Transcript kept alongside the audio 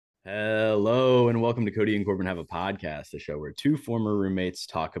Hello and welcome to Cody and Corbin Have a Podcast, a show where two former roommates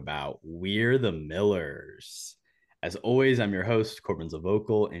talk about We're the Millers. As always, I'm your host, Corbin's a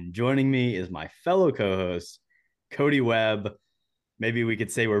vocal, and joining me is my fellow co-host, Cody Webb. Maybe we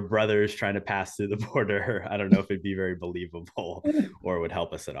could say we're brothers trying to pass through the border. I don't know if it'd be very believable or would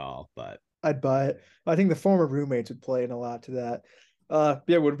help us at all, but I'd buy it. I think the former roommates would play in a lot to that.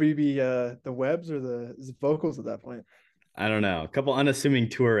 Yeah, would we be the Webs or the vocals at that point? I don't know. A couple unassuming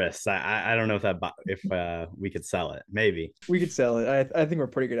tourists. I don't know if we could sell it. Maybe. We could sell it. I think we're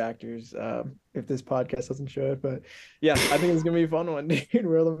pretty good actors. If this podcast doesn't show it, but yeah, I think it's gonna be a fun one, dude.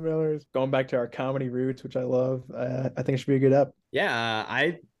 We're the Millers. Going back to our comedy roots, which I love. I think it should be a good up. Yeah,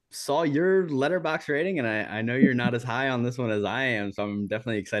 I saw your letterbox rating, and I know you're not as high on this one as I am, so I'm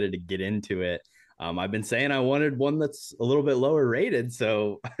definitely excited to get into it. I've been saying I wanted one that's a little bit lower rated,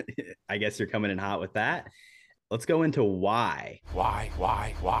 so I guess you're coming in hot with that. Let's go into why. Why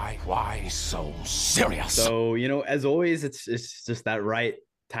so serious? So, as always, it's just that right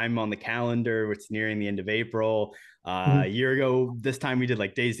time on the calendar. It's nearing the end of April. A year ago, this time we did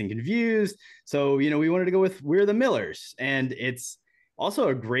like Dazed and Confused. So, we wanted to go with We're the Millers. And it's also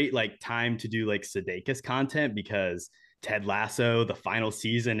a great like time to do like Sudeikis content because Ted Lasso, the final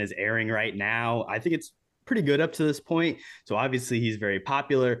season is airing right now. I think it's pretty good up to this point. So obviously he's very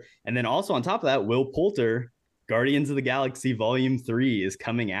popular. And then also on top of that, Will Poulter, Guardians of the Galaxy Volume 3 is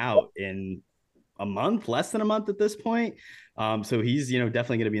coming out in a month, less than a month at this point. So he's,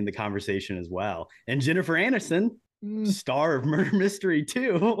 definitely going to be in the conversation as well. And Jennifer Aniston, star of Murder Mystery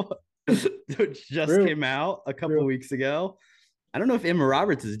 2, which just True. came out a couple weeks ago. I don't know if Emma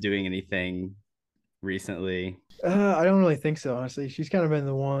Roberts is doing anything recently. I don't really think so, honestly. She's kind of been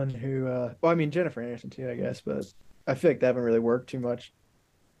the one who, well, I mean, Jennifer Aniston too, I guess, but I feel like they haven't really worked too much,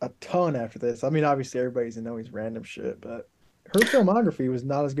 a ton after this. I mean, obviously everybody's in always random shit, but her filmography was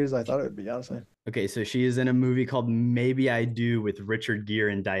not as good as I thought it would be, honestly. Okay, so she is in a movie called Maybe I Do with Richard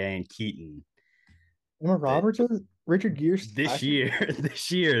Gere and Diane Keaton. Emma That Roberts, Richard Gere, this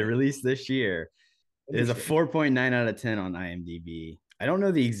year, released this year. It is a 4.9 out of 10 on IMDb. I don't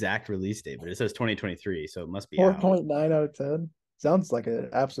know the exact release date, but it says 2023, so it must be out. 4.9 out of 10. Sounds like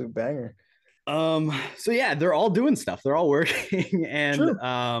an absolute banger. So yeah, they're all doing stuff. They're all working. And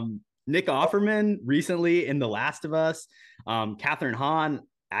True. Nick Offerman recently in The Last of Us, Catherine Hahn,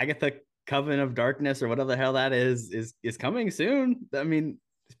 Agatha Coven of Darkness, or whatever the hell that is coming soon. I mean,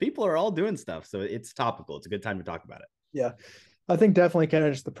 people are all doing stuff, so it's topical. It's a good time to talk about it. Yeah. I think definitely kind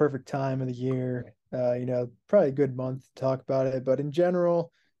of just the perfect time of the year. Probably a good month to talk about it. But in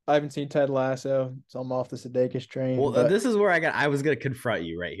general, I haven't seen Ted Lasso, so I'm off the Sudeikis train. Well, but this is where I was gonna confront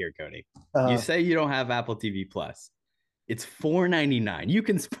you right here, Cody. You say you don't have Apple TV Plus. It's $4.99. You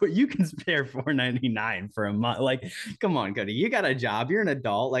can spare $4.99 for a month. Like, come on, Cody. You got a job. You're an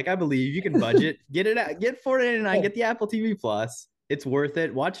adult. Like, I believe you can budget. Get $4.99. Get the Apple TV Plus. It's worth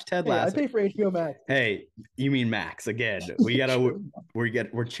it. Watch Ted hey, I Lasso. pay for HBO Max. Hey, you mean Max again?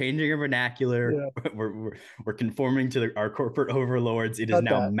 We're changing our vernacular. Yeah. We're conforming to our corporate overlords. It is Cut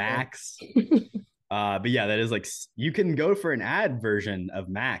now that, Max. But yeah, that is like you can go for an ad version of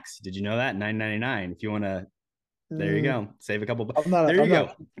Max. Did you know that? $9.99 if you want to. There you go. Save a couple. There you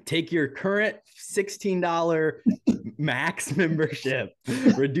go. Take your current $16 Max membership,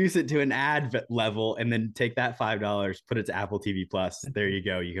 reduce it to an ad level, and then take that $5, put it to Apple TV Plus. There you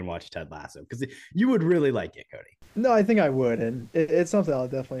go. You can watch Ted Lasso because you would really like it, Cody. No, I think I would, and it's something I'll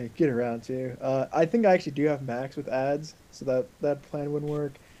definitely get around to. I think I actually do have Max with ads, so that plan wouldn't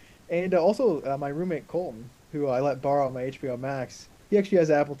work. And also, my roommate Colton, who I let borrow my HBO Max, he actually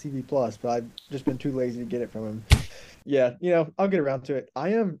has Apple TV Plus, but I've just been too lazy to get it from him. Yeah, I'll get around to it.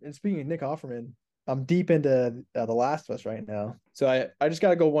 And speaking of Nick Offerman, I'm deep into The Last of Us right now. So I just got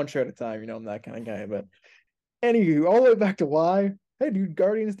to go one show at a time. I'm that kind of guy. But anywho, all the way back to why. Hey, dude,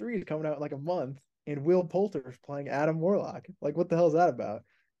 Guardians 3 is coming out in like a month, and Will Poulter is playing Adam Warlock. Like, what the hell is that about?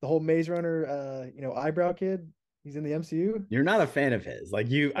 The whole Maze Runner, eyebrow kid. He's in the MCU. You're not a fan of his. Like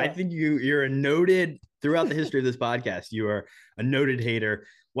I think you're a noted throughout the history of this podcast. You are a noted hater.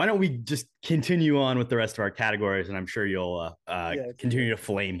 Why don't we just continue on with the rest of our categories? And I'm sure you'll continue to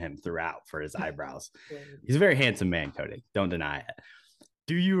flame him throughout for his eyebrows. He's a very handsome man, Cody. Don't deny it.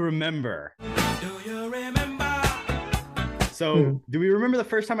 Do you remember? So, do we remember the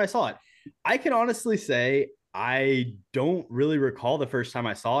first time I saw it? I can honestly say I don't really recall the first time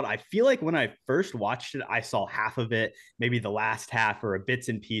I saw it. I feel like when I first watched it, I saw half of it, maybe the last half or bits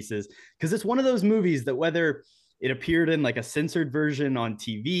and pieces, because it's one of those movies that whether it appeared in like a censored version on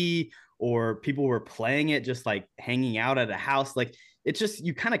TV or people were playing it just like hanging out at a house, like it's just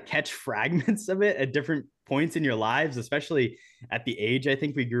you kind of catch fragments of it at different points in your lives, especially at the age I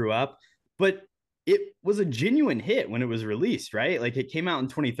think we grew up. But it was a genuine hit when it was released, right? Like it came out in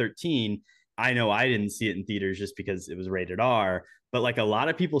 2013. I know I didn't see it in theaters just because it was rated R, but like a lot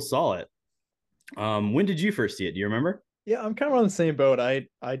of people saw it. When did you first see it? Do you remember? Yeah, I'm kind of on the same boat.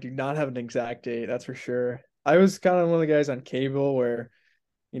 I do not have an exact date, that's for sure. I was kind of one of the guys on cable where,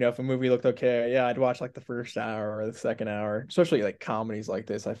 if a movie looked okay, yeah, I'd watch like the first hour or the second hour, especially like comedies like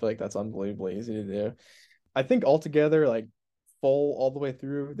this. I feel like that's unbelievably easy to do. I think altogether, like full all the way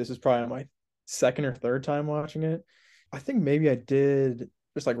through, this is probably my second or third time watching it. I think maybe I did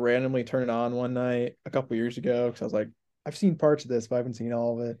just like randomly turn it on one night a couple years ago because I was like, I've seen parts of this, but I haven't seen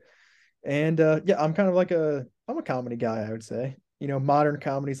all of it. And yeah, I'm kind of like I'm a comedy guy, I would say. Modern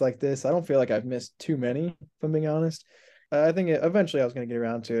comedies like this, I don't feel like I've missed too many, if I'm being honest. I think eventually I was going to get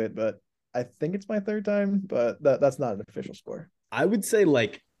around to it, but I think it's my third time, but that's not an official score. I would say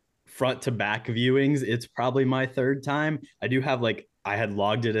like front to back viewings, it's probably my third time. I do have like I had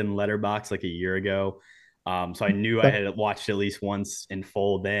logged it in Letterbox like a year ago. So I knew I had watched at least once in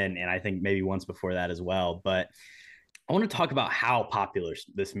full then, and I think maybe once before that as well. But I want to talk about how popular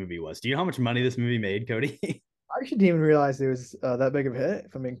this movie was. Do you know how much money this movie made, Cody? I actually didn't even realize it was that big of a hit,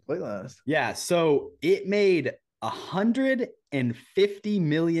 if I'm being completely honest. Yeah, so it made $150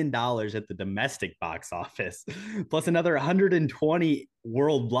 million at the domestic box office, plus another 120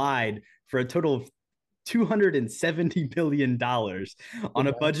 worldwide for a total of $270 million on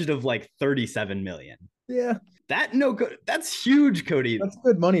a budget of like 37 million. Yeah, That's huge, Cody. that's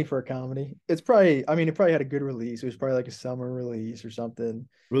good money for a comedy. It's probably, I mean, it probably had a good release. It was probably like a summer release or something.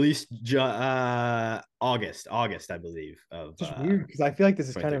 Released August, I believe. Of Just weird because I feel like this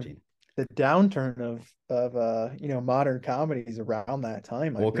is kind of 2013. the downturn of modern comedies around that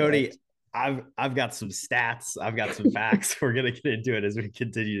time. Well, Cody, I've got some stats. I've got some facts. We're gonna get into it as we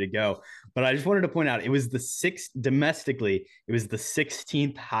continue to go. But I just wanted to point out it was the sixth domestically, it was the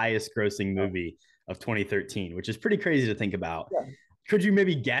 16th highest grossing movie of 2013, which is pretty crazy to think about. Yeah. Could you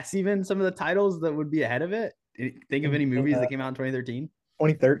maybe guess even some of the titles that would be ahead of it? Think of any movies that came out in 2013?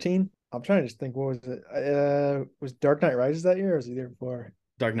 2013. I'm trying to just think. What was it? Was Dark Knight Rises that year, or was it the year before?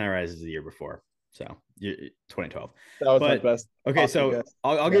 Dark Knight Rises the year before. So 2012. That was my best. Okay, so guess.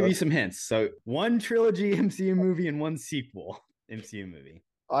 I'll give you some hints. So one trilogy MCU movie and one sequel MCU movie.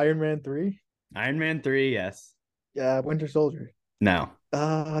 Iron Man 3. Iron Man 3, yes. Yeah, Winter Soldier. No.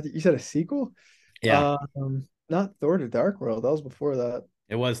 You said a sequel? Yeah. Not Thor: The Dark World. That was before that.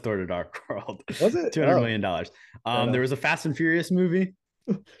 It was Thor: The Dark World. Was it? $200 million. There was a Fast and Furious movie.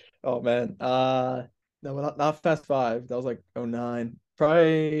 Oh man. No, not Fast 5. That was like 09.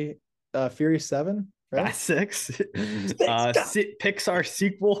 Probably Furious 7, right? Fast 6. Pixar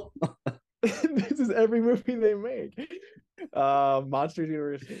sequel. This is every movie they make. Monsters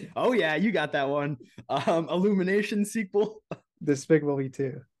University. Oh yeah, you got that one. Illumination sequel. Despicable Me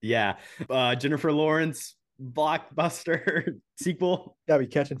 2. Yeah. Jennifer Lawrence blockbuster sequel. Gotta be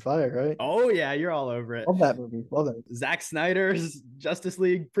catching fire, right? Oh yeah, you're all over it. Love that movie. Love that. Zack Snyder's Justice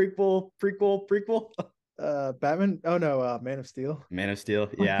League prequel. Batman. Oh no, Man of Steel. Man of Steel.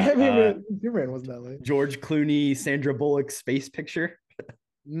 Yeah. Superman wasn't that late. George Clooney, Sandra Bullock space picture.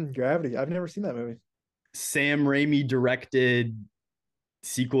 Gravity. I've never seen that movie. Sam Raimi directed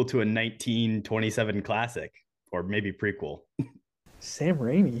sequel to a 1927 classic, or maybe prequel. Sam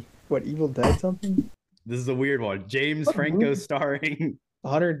Raimi. What, Evil Dead something? This is a weird one. James Franco starring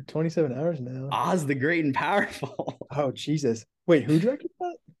 127 hours now. Oz the Great and Powerful. Oh Jesus. Wait, who directed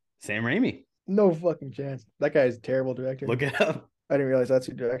that? Sam Raimi. No fucking chance. That guy's a terrible director. Look it up. I didn't realize that's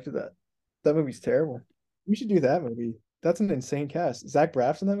who directed that. That movie's terrible. We should do that movie. That's an insane cast. Zach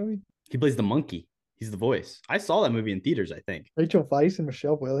Braff's in that movie? He plays the monkey. He's the voice. I saw that movie in theaters, I think. Rachel Weisz and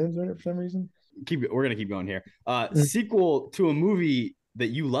Michelle Williams in it for some reason. We're gonna keep going here. Sequel to a movie that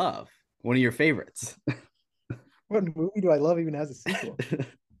you love, one of your favorites. What movie do I love even has a sequel?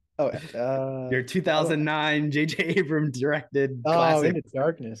 Your 2009 J.J. Abrams directed classic. Into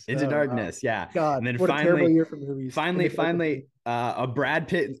Darkness. Into Darkness, wow. yeah. God, and then what a terrible year for movies. Finally, a Brad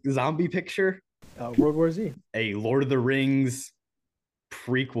Pitt zombie picture. World War Z. A Lord of the Rings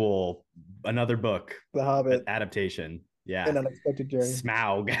prequel, another book. The Hobbit. Adaptation. Yeah. An Unexpected Journey.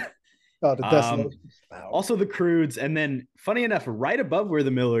 Smaug. Oh, the Desolation. Also the Croods. And then, funny enough, right above We're the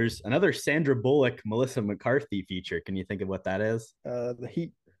Millers, another Sandra Bullock, Melissa McCarthy feature. Can you think of what that is? The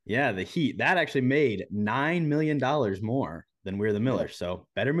Heat. Yeah, The Heat. That actually made $9 million more than We're the Millers. Yeah. So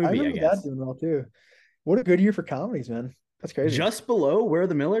better movie, I guess. That doing well too. What a good year for comedies, man. That's crazy. Just below We're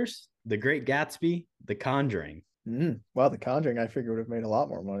the Millers, The Great Gatsby, The Conjuring. Wow, The Conjuring, I figured would have made a lot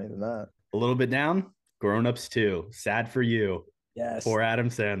more money than that. A little bit down, Grown Ups 2, Sad for You. Yes. For Adam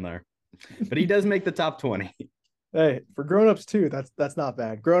Sandler. but he does make the top 20. Hey, for grown-ups too, that's not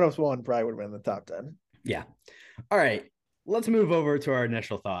bad. Grown-ups 1 probably would have been in the top 10. Yeah. All right. Let's move over to our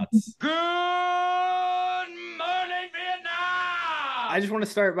initial thoughts. Good morning, Vietnam! I just want to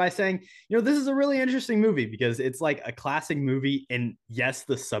start by saying, this is a really interesting movie because it's like a classic movie. And yes,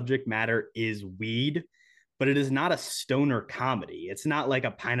 the subject matter is weed, but it is not a stoner comedy. It's not like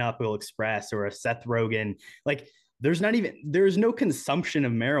a Pineapple Express or a Seth Rogen. Like, there's no consumption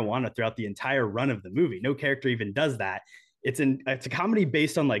of marijuana throughout the entire run of the movie. No character even does that. It's a comedy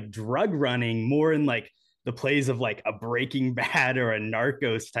based on like drug running, more in like the plays of like a Breaking Bad or a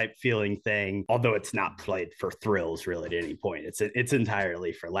Narcos type feeling thing, although it's not played for thrills really at any point. It's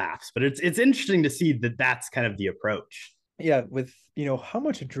entirely for laughs, but it's interesting to see that that's kind of the approach. Yeah, with how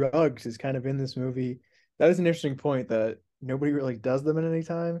much drugs is kind of in this movie. That is an interesting point that nobody really does them at any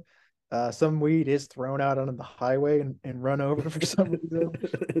time. Some weed is thrown out on the highway and run over for some reason.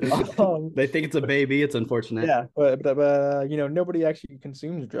 They think it's a baby. It's unfortunate. Yeah, but nobody actually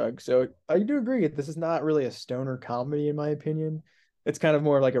consumes drugs. So I do agree. This is not really a stoner comedy, in my opinion. It's kind of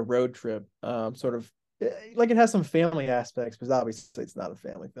more like a road trip, sort of like it has some family aspects, but obviously it's not a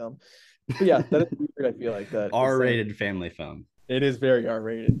family film. But yeah, that is weird. I feel like that R-rated family film. It is very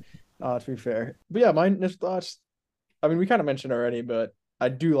R-rated, to be fair. But yeah, my initial thoughts. I mean, we kind of mentioned already, but I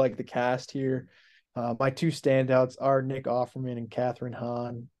do like the cast here. My two standouts are Nick Offerman and Katherine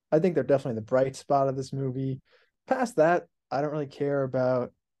Hahn. I think they're definitely the bright spot of this movie. Past that, I don't really care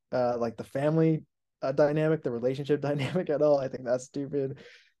about like the family dynamic, the relationship dynamic at all. I think that's stupid.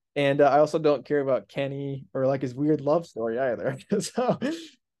 And I also don't care about Kenny or like his weird love story either. So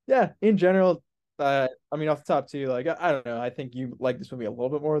yeah, in general, I mean, off the top too, like I don't know. I think you like this movie a little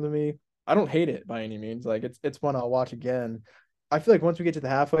bit more than me. I don't hate it by any means. Like it's one I'll watch again. I feel like once we get to the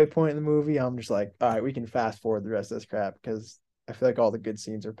halfway point in the movie, I'm just like, all right, we can fast forward the rest of this crap because I feel like all the good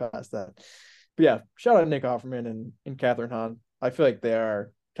scenes are past that. But yeah, shout out Nick Offerman and Katherine Hahn. I feel like they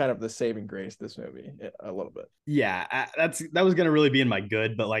are kind of the saving grace this movie a little bit. Yeah, that was gonna really be in my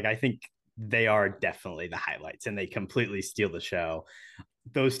good, but like I think they are definitely the highlights and they completely steal the show.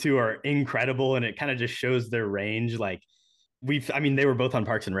 Those two are incredible, and it kind of just shows their range. Like they were both on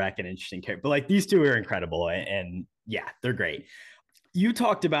Parks and Rec and interesting character, but like these two are incredible, and yeah, they're great. You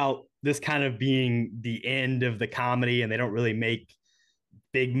talked about this kind of being the end of the comedy, and they don't really make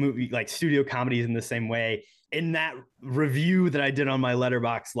big movie like studio comedies in the same way. In that review that I did on my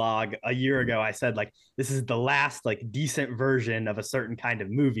Letterboxd log a year ago, I said like this is the last like decent version of a certain kind of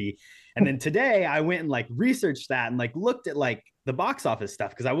movie. And then today I went and like researched that and like looked at like the box office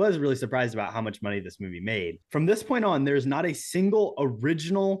stuff because I was really surprised about how much money this movie made. From this point on, there's not a single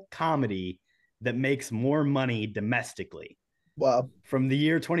original comedy that makes more money domestically. Wow. From the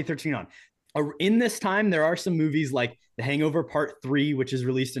year 2013 on. In this time, there are some movies like The Hangover Part 3, which is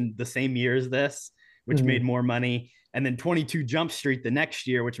released in the same year as this, which made more money. And then 22 Jump Street the next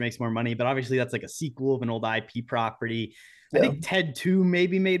year, which makes more money. But obviously, that's like a sequel of an old IP property. Yeah. I think Ted 2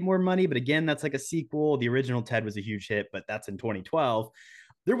 maybe made more money. But again, that's like a sequel. The original Ted was a huge hit, but that's in 2012.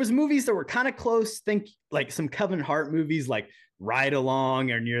 There was movies that were kind of close. Think like some Kevin Hart movies like Ride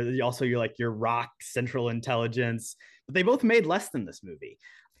Along, or your Rock, Central Intelligence. But they both made less than this movie.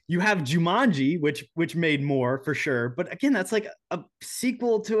 You have Jumanji, which made more for sure, but again, that's like a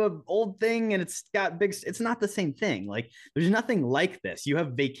sequel to an old thing, and it's got big. It's not the same thing. Like there's nothing like this. You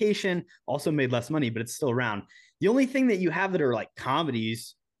have Vacation, also made less money, but it's still around. The only thing that you have that are like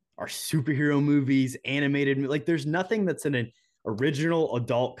comedies are superhero movies, animated. Like there's nothing that's an original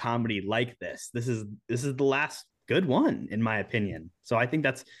adult comedy like this. This is the last good one in my opinion. So I think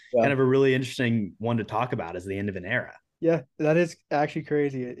that's kind of a really interesting one to talk about as the end of an era. Yeah, that is actually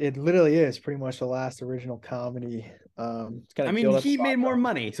crazy. It literally is pretty much the last original comedy. Heat made more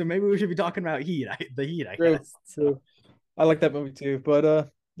money, so maybe we should be talking about Heat. I guess. So. I like that movie too,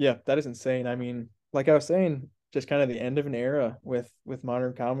 but yeah, that is insane. I mean, like I was saying, just kind of the end of an era with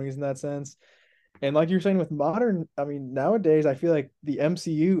modern comedies in that sense. And like you're saying with modern, I mean, nowadays I feel like the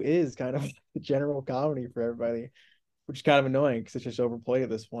MCU is kind of the general comedy for everybody, which is kind of annoying because it's just overplayed at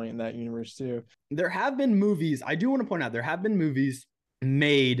this point in that universe too. There have been movies, I do want to point out, there have been movies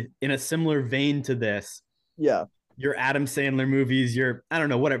made in a similar vein to this. Yeah. Your Adam Sandler movies, I don't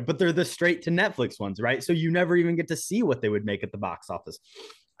know, whatever, but they're the straight to Netflix ones, right? So you never even get to see what they would make at the box office.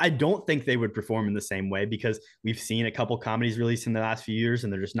 I don't think they would perform in the same way because we've seen a couple comedies released in the last few years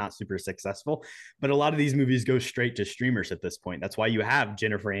and they're just not super successful. But a lot of these movies go straight to streamers at this point. That's why you have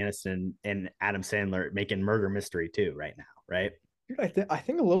Jennifer Aniston and Adam Sandler making Murder Mystery 2 right now, right? Dude, I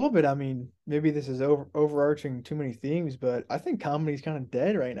think a little bit. I mean, maybe this is overarching too many themes, but I think comedy's kind of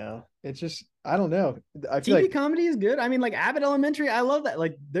dead right now. It's just I don't know. I feel TV like comedy is good. I mean, like Abbott Elementary, I love that.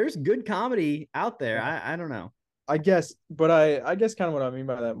 Like, there's good comedy out there. yeah, I don't know. I guess, but I guess kind of what I mean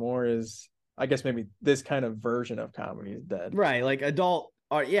by that more is I guess maybe this kind of version of comedy is dead. Right, like adult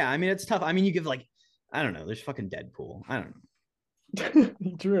art. Yeah, I mean, it's tough. I mean, you give like, I don't know. There's fucking Deadpool. I don't know.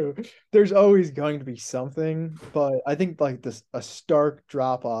 True. There's always going to be something, but I think like this a stark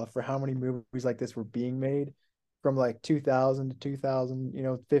drop off for how many movies like this were being made from like 2000 to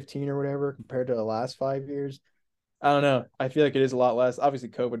 2000, 15 or whatever compared to the last 5 years. I don't know. I feel like it is a lot less. Obviously,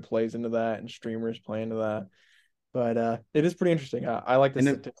 COVID plays into that and streamers play into that, but it is pretty interesting. I like the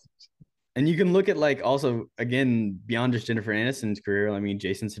statistics. And you can look at like also again beyond just Jennifer Aniston's career. I mean,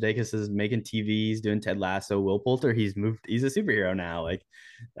 Jason Sudeikis is making TV. He's doing Ted Lasso. Will Poulter, he's moved. He's a superhero now. Like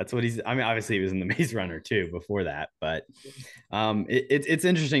that's what he's. I mean, obviously he was in the Maze Runner too before that, but it's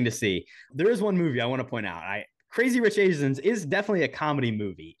interesting to see. There is one movie I want to point out. Crazy Rich Asians is definitely a comedy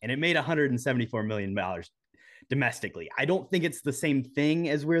movie, and it made $174 million domestically. I don't think it's the same thing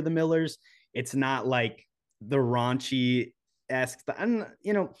as We're the Millers. It's not like the raunchy-esque,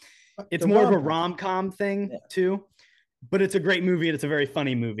 it's more of a rom-com thing too, but it's a great movie and it's a very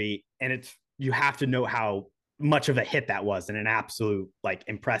funny movie, and you have to know how much of a hit that was and an absolute like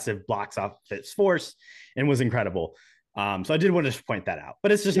impressive box office force and was incredible. So I did want to just point that out,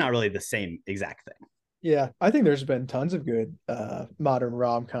 but it's just not really the same exact thing. Yeah, I think there's been tons of good modern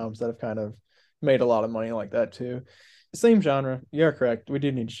rom-coms that have kind of made a lot of money like that too. Same genre. You're correct. We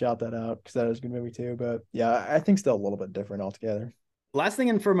do need to shout that out because that is a good movie too. But yeah, I think still a little bit different altogether. Last thing,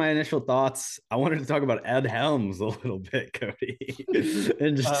 and for my initial thoughts, I wanted to talk about Ed Helms a little bit, Cody.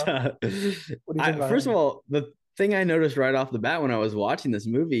 And just first of all, the thing I noticed right off the bat when I was watching this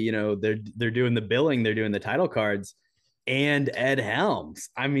movie, they're doing the billing, they're doing the title cards, and Ed Helms.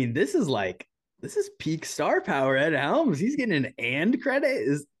 I mean, this is peak star power. Ed Helms, he's getting an and credit.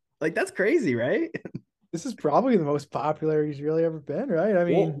 Is like that's crazy, right? This is probably the most popular he's really ever been, right? I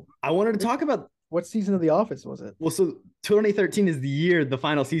mean, I wanted to talk about what season of The Office was it? Well, so 2013 is the year the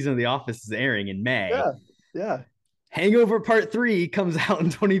final season of The Office is airing in May. Yeah. Hangover Part 3 comes out in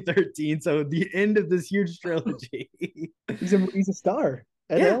 2013, so the end of this huge trilogy. He's a star.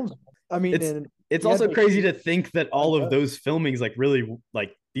 Ed Helms. I mean, it's also crazy to think that all of those filmings, like really,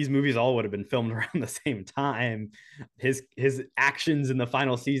 like these movies all would have been filmed around the same time. His actions in the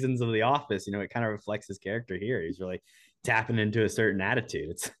final seasons of The Office, it kind of reflects his character here. He's really tapping into a certain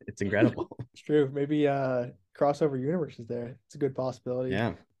attitude. It's incredible. It's true. Maybe crossover universe is there. It's a good possibility.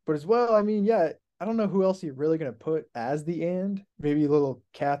 Yeah. But as well, I mean, yeah, I don't know who else you're really going to put as the end. Maybe a little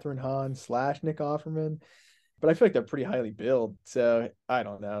Catherine Hahn / Nick Offerman. But I feel like they're pretty highly billed. So I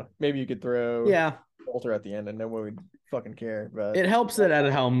don't know. Maybe you could throw Walter at the end and no one would fucking care. But it helps that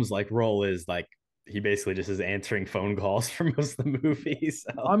Ed Helms' like role is like he basically just is answering phone calls for most of the movie.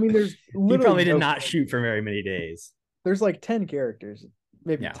 So I mean, there's he probably did not shoot for very many days. There's like 10 characters,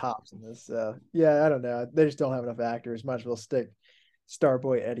 maybe tops in this. Yeah, I don't know. They just don't have enough actors. Might as well stick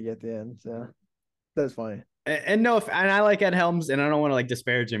Starboy Eddie at the end. So that's funny. And I like Ed Helms, and I don't want to like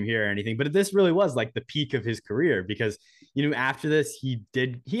disparage him here or anything, but this really was like the peak of his career because after this he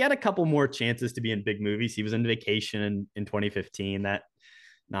had a couple more chances to be in big movies. He was in Vacation in 2015. That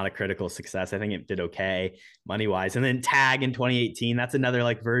not a critical success. I think it did okay money wise, and then Tag in 2018. That's another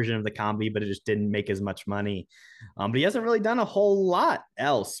like version of the comedy, but it just didn't make as much money. But he hasn't really done a whole lot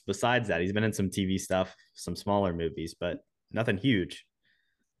else besides that. He's been in some TV stuff, some smaller movies, but nothing huge.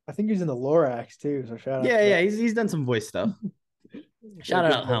 I think he's in the Lorax too. So shout out. Yeah. He's done some voice stuff. Shout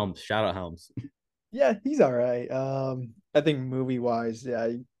out Helms. Yeah, he's all right. I think movie wise,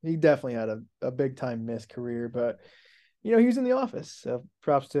 he definitely had a big time missed career, but he was in The Office. So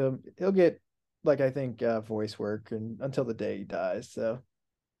props to him. He'll get I think voice work and until the day he dies. So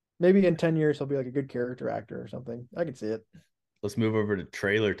maybe in 10 years he'll be like a good character actor or something. I can see it. Let's move over to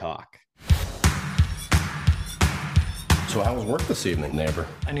trailer talk. So how was work this evening, neighbor?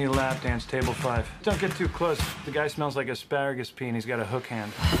 I need a lap dance, table 5. Don't get too close. The guy smells like asparagus pea and he's got a hook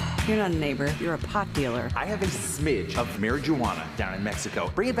hand. You're not a neighbor, you're a pot dealer. I have a smidge of marijuana down in Mexico.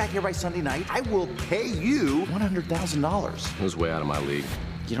 Bring it back here by Sunday night. I will pay you $100,000. It was way out of my league.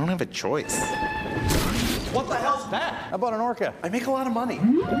 You don't have a choice. What the hell's that? I bought an orca. I make a lot of money.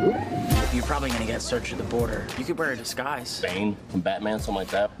 You're probably gonna get searched at the border. You could wear a disguise. Bane from Batman, something like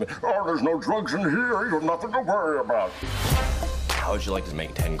that. Oh, there's no drugs in here. You have nothing to worry about. How would you like to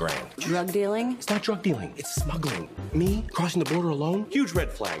make 10 grand? Drug dealing? It's not drug dealing, it's smuggling. Me crossing the border alone? Huge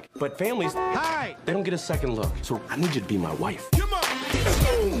red flag. But families, they don't get a second look. So I need you to be my wife. Come on.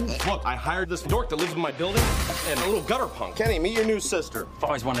 Look, I hired this dork that lives in my building and a little gutter punk. Kenny, meet your new sister. I've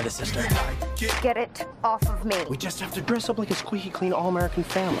always wanted a sister. Get it off of me. We just have to dress up like a squeaky clean all-American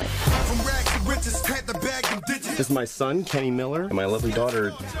family. This is my son, Kenny Miller, and my lovely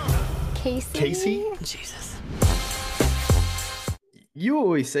daughter, Casey? Jesus. You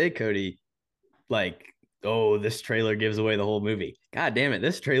always say, Cody, like, oh, this trailer gives away the whole movie. God damn it,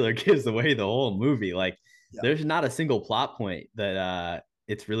 this trailer gives away the whole movie. Like, there's not a single plot point that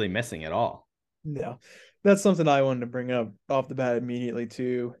it's really missing at all. Yeah, that's something I wanted to bring up off the bat immediately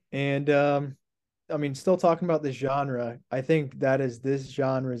too. And I mean, still talking about this genre, I think that is this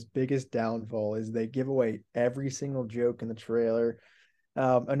genre's biggest downfall is they give away every single joke in the trailer.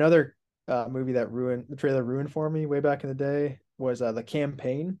 Another movie that the trailer ruined for me way back in the day was The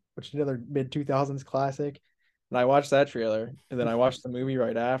Campaign, which is another mid-2000s classic. And I watched that trailer, and then I watched the movie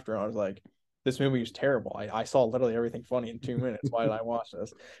right after, and I was like, this movie is terrible. I saw literally everything funny in 2 minutes. Why did I watch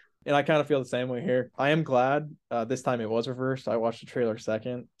this? And I kind of feel the same way here. I am glad this time it was reversed. I watched the trailer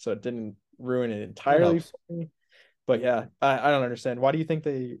second, so it didn't ruin it entirely for me. But yeah, I don't understand. Why do you think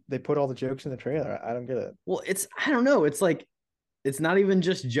they put all the jokes in the trailer? I don't get it. Well, I don't know. It's like, it's not even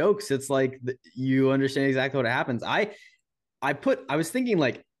just jokes. It's like you understand exactly what happens. I was thinking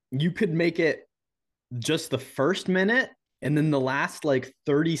like you could make it just the first minute and then the last like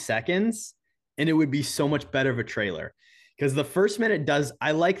 30 seconds, and it would be so much better of a trailer. Because the first minute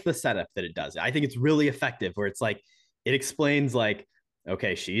I like the setup that it does. I think it's really effective where it's like, it explains like,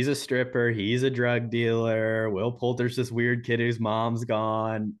 okay, she's a stripper, he's a drug dealer, Will Poulter's this weird kid whose mom's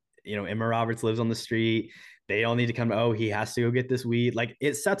gone, Emma Roberts lives on the street. They all need to come to, he has to go get this weed. Like,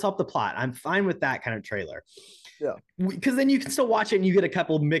 it sets up the plot. I'm fine with that kind of trailer. Yeah. Because then you can still watch it and you get a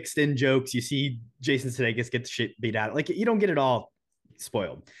couple mixed in jokes. You see Jason Sudeikis get the shit beat out. Like, you don't get it all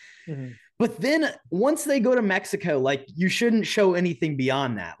spoiled. Mm-hmm. But then once they go to Mexico, like, you shouldn't show anything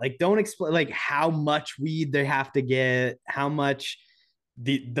beyond that. Like, don't explain like how much weed they have to get, how much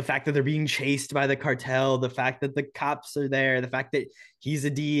the fact that they're being chased by the cartel, the fact that the cops are there, the fact that he's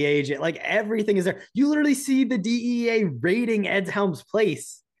a DEA agent, like everything is there. You literally see the DEA raiding Ed Helms'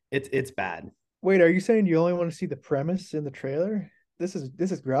 place. It's bad. Wait, are you saying you only want to see the premise in the trailer? This is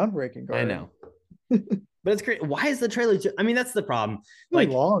groundbreaking, Garden. I know. But it's great. Why is the trailer I mean, that's the problem. Really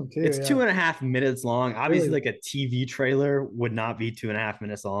like long too. It's 2.5 minutes long. Obviously, like a TV trailer would not be 2.5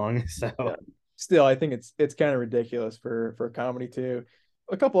 minutes long. So still, I think it's kind of ridiculous for a comedy too.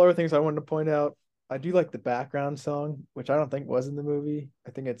 A couple other things I wanted to point out. I do like the background song, which I don't think was in the movie. I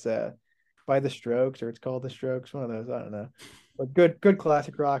think it's by The Strokes, or it's called The Strokes. One of those, I don't know. But good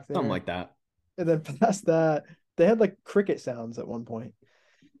classic rock there. Something like that. And then past that, they had like cricket sounds at one point.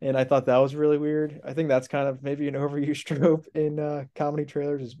 And I thought that was really weird. I think that's kind of maybe an overused trope in comedy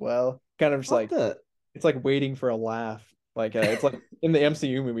trailers as well. Kind of just like it's like waiting for a laugh. Like it's like in the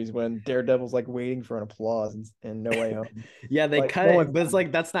MCU movies when Daredevil's like waiting for an applause and No Way Home. Yeah, they like, cut it, but it's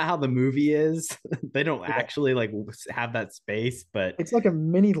like that's not how the movie is. They don't actually like have that space, but it's like a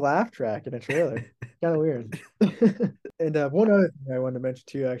mini laugh track in a trailer. Kind of weird. And one other thing I wanted to mention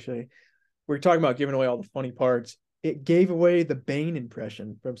too, actually, we're talking about giving away all the funny parts. It gave away the Bane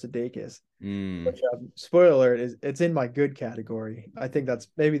impression from Sudeikis. Which, spoiler alert, it's in my good category. I think that's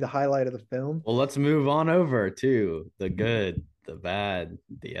maybe the highlight of the film. Well, let's move on over to the good, the bad,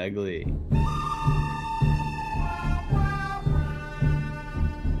 the ugly.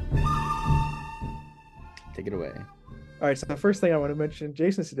 Take it away. All right, so the first thing I want to mention,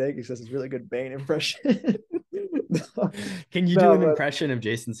 Jason Sudeikis does his really good Bane impression. Can you do an impression of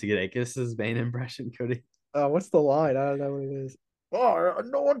Jason Sudeikis' Bane impression, Cody? What's the line? I don't know what it is. Oh,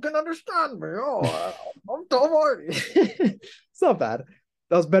 no one can understand me. Oh, I'm Tom Hardy. It's not bad.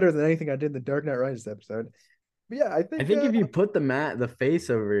 That was better than anything I did in the Dark Knight Rises episode. But yeah, I think if you put the face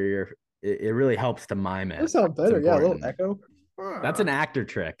over it really helps to mime it. It sounds better. Yeah, a little echo. That's an actor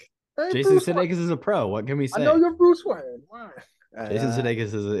trick. Hey, Jason Sudeikis is a pro. What can we say? I know you're Bruce Wayne. Jason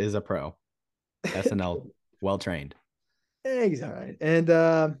Sudeikis is a pro. SNL, well trained. Yeah, he's all right. And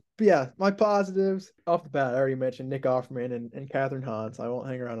but yeah, my positives off the bat, I already mentioned Nick Offerman and Catherine Hahn, so I won't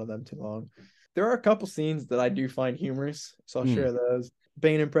hang around on them too long. There are a couple scenes that I do find humorous, so I'll share those.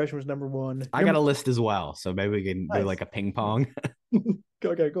 Bane impression was number one. I got a list as well, so maybe we can do like a ping pong.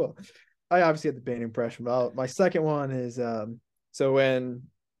 Okay, cool. I obviously had the Bane impression, but my second one is so when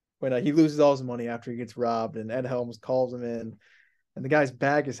he loses all his money after he gets robbed, and Ed Helms calls him in, and the guy's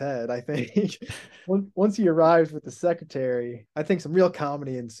bag his head. I think once he arrives with the secretary, I think some real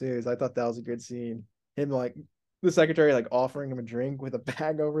comedy ensues. I thought that was a good scene. Him like the secretary like offering him a drink with a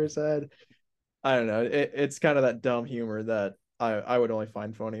bag over his head. I don't know. It's kind of that dumb humor that I would only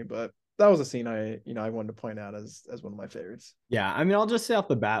find funny, but that was a scene I wanted to point out as one of my favorites. Yeah, I mean, I'll just say off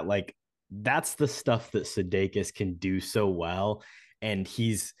the bat, like that's the stuff that Sudeikis can do so well, and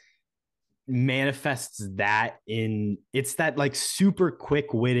he's manifests that in it's that like super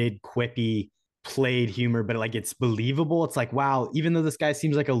quick-witted, quippy, played humor, but like it's believable. It's like, wow, even though this guy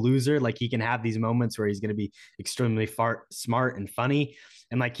seems like a loser, like he can have these moments where he's going to be extremely smart and funny,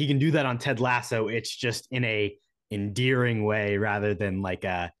 and like he can do that on Ted Lasso. It's just in a endearing way rather than like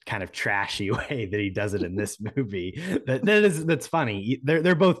a kind of trashy way that he does it in this movie. That's funny.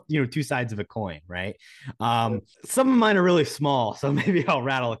 They're both, you know, two sides of a coin, right? Some of mine are really small, so maybe I'll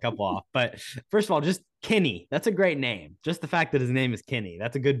rattle a couple off. But first of all, just Kenny. That's a great name. Just the fact that his name is Kenny.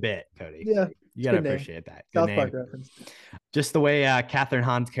 That's a good bit, Cody. Yeah, you gotta appreciate that. Good South Park reference. Just the way Catherine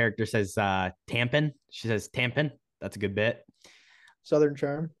Hahn's character says tampon. She says tampon. That's a good bit. Southern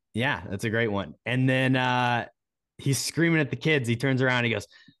charm. Yeah, that's a great one. And then he's screaming at the kids. He turns around. He goes,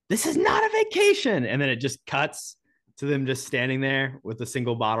 "This is not a vacation." And then it just cuts to them just standing there with a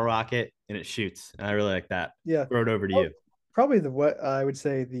single bottle rocket, and it shoots. And I really like that. Yeah. Throw it over to you. Probably what I would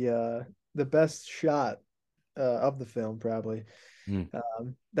say the best shot of the film, probably.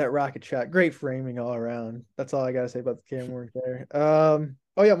 That rocket shot. Great framing all around. That's all I gotta say about the camera work there.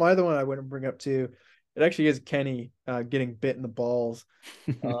 Oh yeah, my other one I wouldn't bring up too. It actually is Kenny getting bit in the balls.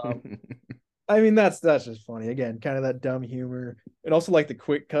 I mean, that's just funny. Again, kind of that dumb humor, and also like the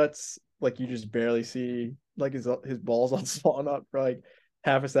quick cuts, like you just barely see like his balls on falling up for like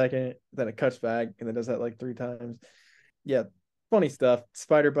half a second, then it cuts back, and then does that like 3 times. Yeah, funny stuff.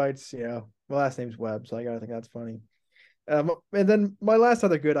 Spider bites. You know, my last name's Webb, so I gotta think that's funny. And then my last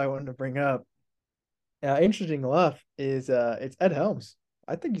other good I wanted to bring up, interesting enough, is it's Ed Helms.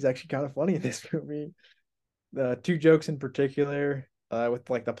 I think he's actually kind of funny in this movie. The 2 jokes in particular. With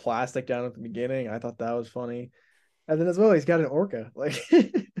like the plastic down at the beginning. I thought that was funny. And then as well, he's got an orca. Like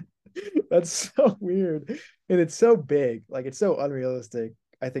that's so weird. And it's so big. Like it's so unrealistic.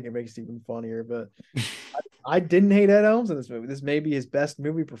 I think it makes it even funnier. But I didn't hate Ed Helms in this movie. This may be his best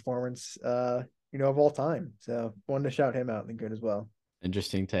movie performance of all time. So wanted to shout him out and good as well.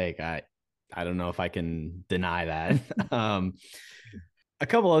 Interesting take. I don't know if I can deny that. A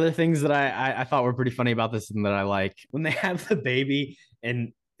couple other things that I thought were pretty funny about this and that I like when they have the baby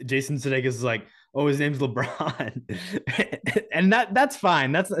and Jason Sudeikis is like, "Oh, his name's LeBron," and that's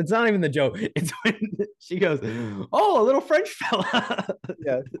fine. It's not even the joke. It's when she goes, "Oh, a little French fella."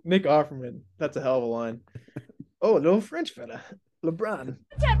 Yeah, Nick Offerman. That's a hell of a line. Oh, a little French fella, LeBron.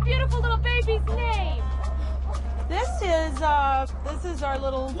 What's that beautiful little baby's name? This is our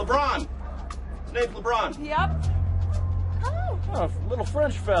little LeBron. His name's LeBron. Yep. Oh, Little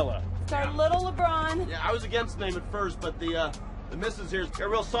French fella. It's our little LeBron. Yeah, I was against the name at first, but the missus here's got a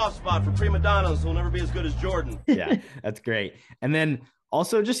real soft spot for prima donnas who'll never be as good as Jordan. Yeah, that's great. And then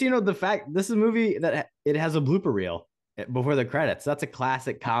also just, the fact this is a movie that it has a blooper reel before the credits. That's a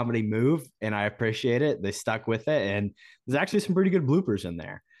classic comedy move, and I appreciate it. They stuck with it, and there's actually some pretty good bloopers in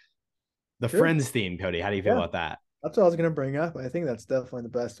there. The Friends theme, Cody, how do you feel about that? That's what I was going to bring up. I think that's definitely the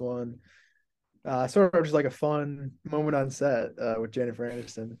best one. Sort of just like a fun moment on set with Jennifer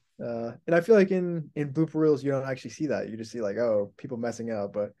Aniston. And I feel like in blooper reels, you don't actually see that. You just see like, oh, people messing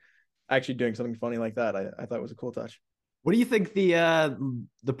up, but actually doing something funny like that, I thought was a cool touch. What do you think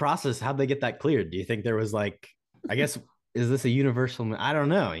the process, how'd they get that cleared? Do you think there was like, I guess, is this a universal? I don't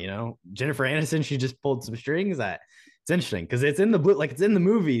know, Jennifer Aniston, she just pulled some strings. It's interesting because it's in it's in the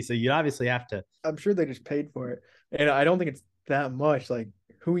movie. So you obviously have to. I'm sure they just paid for it. And I don't think it's that much. Like,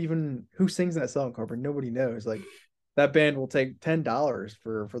 who sings that song, Carper? Nobody knows. Like, that band will take $10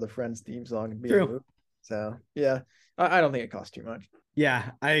 for the Friends theme song and be True. a movie. So yeah, I don't think it costs too much.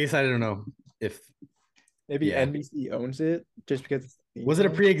 Yeah, I guess I don't know if maybe NBC owns it just because. Was it a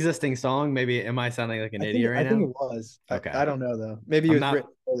pre-existing song? Maybe am I sounding like an idiot right now? I think it was. Okay, I don't know though. Maybe it was written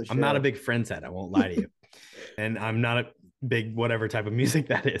for the show. I'm not a big Friends head. I won't lie to you, and I'm not a big whatever type of music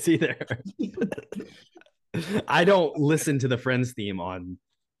that is either. I don't listen to the Friends theme on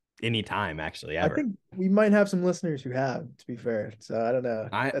any time, actually, ever. I think we might have some listeners who have, to be fair. So I don't know.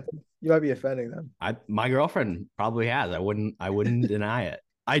 I think you might be offending them. My girlfriend probably has. I wouldn't deny it.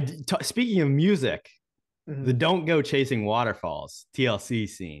 Speaking of music, the "Don't Go Chasing Waterfalls" TLC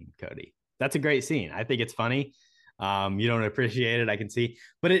scene, Cody. That's a great scene. I think it's funny. You don't appreciate it, I can see,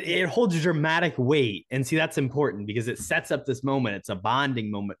 but it holds dramatic weight. And see, that's important because it sets up this moment. It's a bonding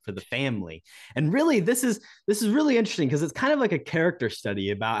moment for the family. And really, this is really interesting because it's kind of like a character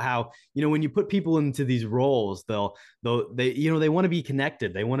study about how, when you put people into these roles, they want to be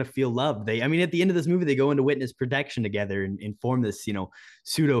connected. They want to feel loved. At the end of this movie, they go into witness protection together and form this,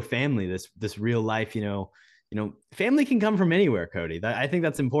 pseudo family, this real life, family can come from anywhere, Cody. I think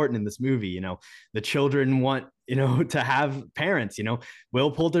that's important in this movie. The children want, to have parents.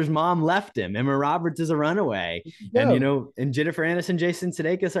 Will Poulter's mom left him. Emma Roberts is a runaway. Yeah. And Jennifer Aniston, Jason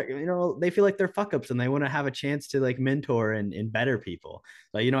Sudeikis are, they feel like they're fuck ups and they want to have a chance to like mentor and better people.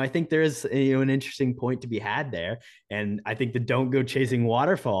 So, I think there is, an interesting point to be had there. And I think the don't go chasing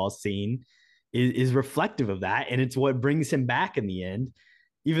waterfalls scene is reflective of that. And it's what brings him back in the end,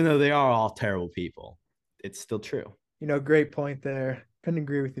 even though they are all terrible people. It's still true. Great point there. Couldn't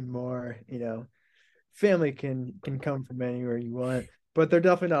agree with you more. Family can come from anywhere you want, but they're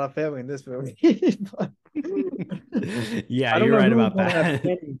definitely not a family in this movie. Yeah, you're right about that.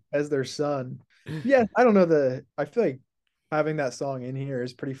 As their son. Yeah, I don't know. I feel like having that song in here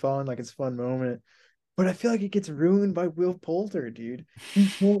is pretty fun. Like, it's a fun moment. But I feel like it gets ruined by Will Poulter, dude. He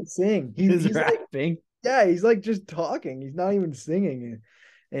can't sing. He's rapping. Like, he's like just talking. He's not even singing.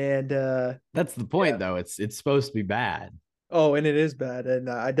 And that's the point, though. It's supposed to be bad. Oh, and it is bad, and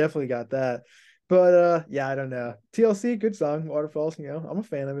I definitely got that. But I don't know. TLC, good song, Waterfalls. I'm a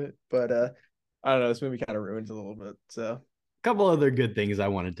fan of it, but I don't know. This movie kind of ruins it a little bit. So, a couple other good things I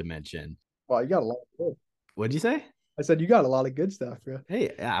wanted to mention. Wow, you got a lot of good. What'd you say? I said you got a lot of good stuff, bro.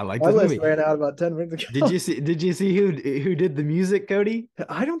 Hey, I like this movie. List ran out about 10 minutes ago. Did you see who did the music, Cody?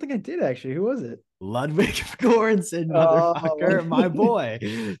 I don't think I did, actually. Who was it? Ludwig Göransson, motherfucker, my boy.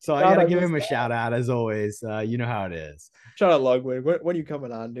 So I gotta give him a shout out as always. You know how it is. Shout out Ludwig. When are you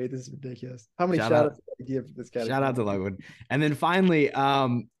coming on, dude? This is ridiculous. How many shout outs do you give for this guy? Shout out to Ludwig. And then finally,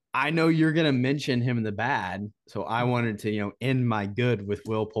 I know you're gonna mention him in the bad, so I wanted to end my good with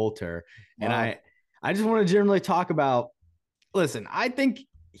Will Poulter. Wow. And I just want to generally talk about. Listen, I think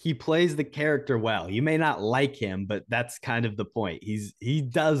he plays the character well. You may not like him, but that's kind of the point. He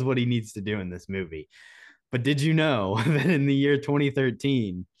does what he needs to do in this movie. But did you know that in the year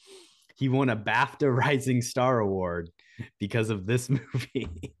 2013, he won a BAFTA Rising Star Award because of this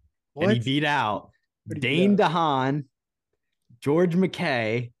movie? What? And he beat out Dane DeHaan, George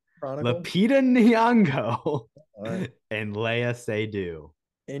McKay, Lupita Nyong'o, and Lea Seydoux.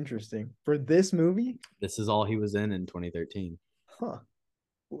 Interesting. For this movie? This is all he was in 2013. Huh.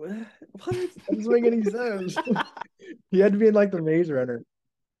 What? That doesn't make any sense. He had to be in like the Maze Runner.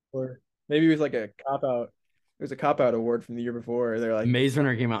 Or maybe it was like a cop-out. It was a cop-out award from the year before. They're like, Maze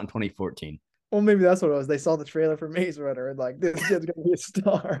Runner came out in 2014. Well, maybe that's what it was. They saw the trailer for Maze Runner and like, this kid's going to be a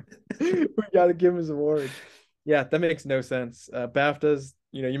star. We got to give him his award. Yeah, that makes no sense. BAFTAs,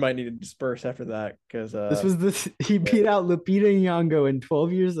 you might need to disperse after that because he beat out Lupita Nyong'o in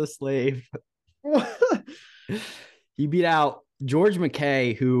 12 Years a Slave. He beat out George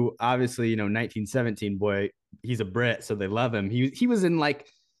McKay, who obviously 1917 boy, he's a Brit, so they love him. He was in like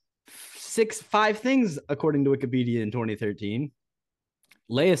 5 things according to Wikipedia in 2013.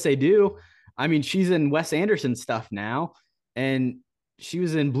 Lea Seydoux, I mean, she's in Wes Anderson stuff now, and she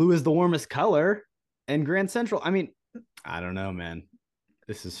was in Blue is the Warmest Color and Grand Central. I mean, I don't know, man.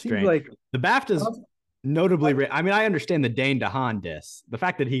 This is strange. Like the BAFTAs notably. I mean, I understand the Dane DeHaan diss. The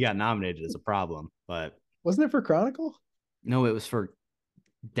fact that he got nominated is a problem, but wasn't it for Chronicle? No, it was for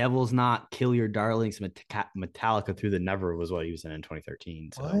Devil's Knot, Kill Your Darlings, Metallica Through the Never was what he was in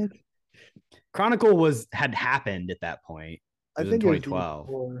 2013. So what? Chronicle had happened at that point. I think 2012.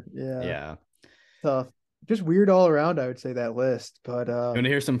 Yeah. Tough. Just weird all around, I would say, that list. But you want to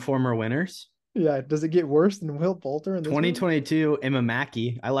hear some former winners? Yeah. Does it get worse than Will Poulter in this 2022, Emma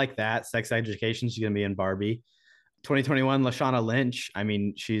Mackey. I like that. Sex Education. She's going to be in Barbie. 2021, Lashana Lynch. I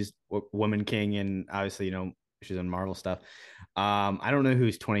mean, she's Woman King, and obviously, she's in Marvel stuff. I don't know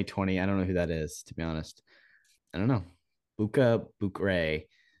who's 2020. I don't know who that is, to be honest. I don't know. Buka Bukray.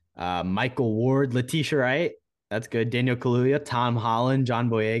 Michael Ward, Letitia Wright. That's good. Daniel Kaluuya, Tom Holland, John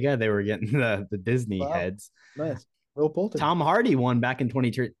Boyega. They were getting the Disney heads. Nice. Will Poulter. Tom Hardy won back in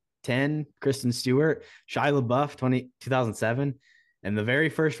 2010. Kristen Stewart, Shia LaBeouf, 2007. And the very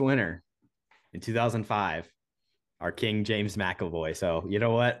first winner in 2005, our King James McAvoy. So you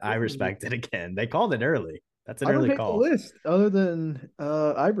know what? I respect it again. They called it early. That's an early call. The list other than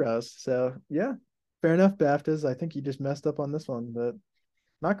eyebrows. So yeah, fair enough. BAFTAs. I think you just messed up on this one, but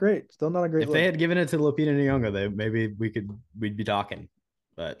not great. Still not a great. If they had given it to Lupita Nyong'o, maybe we'd be talking.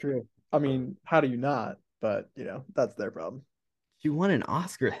 But true. I mean, how do you not? But that's their problem. She won an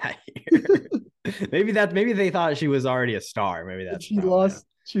Oscar that year. maybe they thought she was already a star. Maybe that's she lost.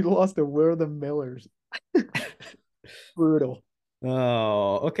 She lost to We're the Millers. Brutal.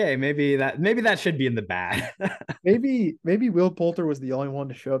 Oh, okay. Maybe that should be in the bad. maybe Will Poulter was the only one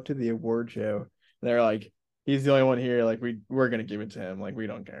to show up to the award show. They're like, he's the only one here. Like we're gonna give it to him. Like we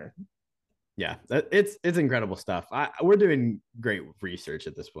don't care. Yeah, it's incredible stuff. We're doing great research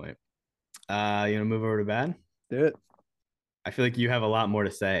at this point. You want to move over to bad? Do it. I feel like you have a lot more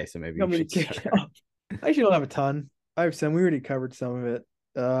to say, so maybe You you want me to should kick it start. off? I actually don't have a ton. I have some. We already covered some of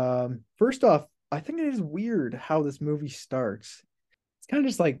it. First off, I think it is weird how this movie starts. It's kind of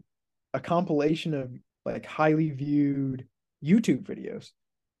just like a compilation of like highly viewed YouTube videos.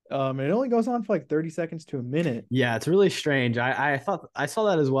 And it only goes on for like 30 seconds to a minute. Yeah, it's really strange. I thought I saw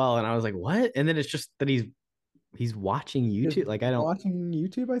that as well, and I was like, what? And then it's just that he's watching Just YouTube. Like I don't. watching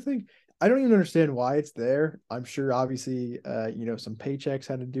YouTube, I think. I don't even understand why it's there. I'm sure obviously some paychecks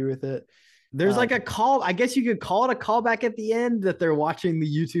had to do with it. There's like a call. I guess you could call it a callback at the end that they're watching the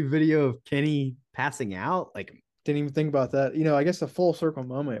YouTube video of Kenny passing out. Like Didn't even think about that. I guess a full circle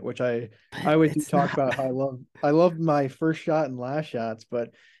moment, which I but always do it's talk not. about how I love my first shot and last shots,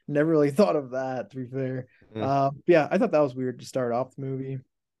 but never really thought of that, to be fair. Yeah, I thought that was weird to start off the movie.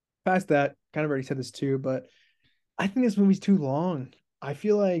 Past that, kind of already said this too, but I think this movie's too long. I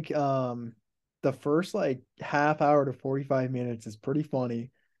feel like the first like half hour to 45 minutes is pretty funny.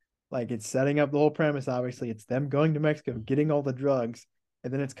 Like it's setting up the whole premise, obviously. It's them going to Mexico, getting all the drugs,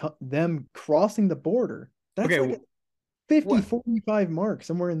 and then it's them crossing the border. That's like Okay, a 50, what? 45 mark,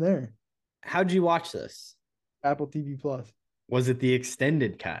 somewhere in there. How'd you watch this? Apple TV Plus. Was it the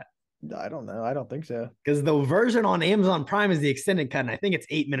extended cut? I don't know. I don't think so. Because the version on Amazon Prime is the extended cut, and I think it's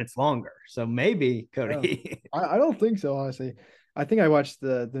 8 minutes longer. So maybe Cody. I don't think so, honestly. I think I watched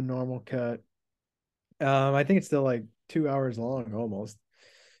the normal cut. I think it's still like 2 hours long almost.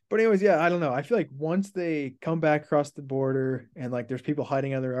 But anyways, yeah, I don't know. I feel like once they come back across the border and like there's people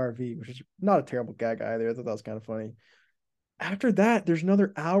hiding under their RV, which is not a terrible gag either. I thought that was kind of funny. After that, there's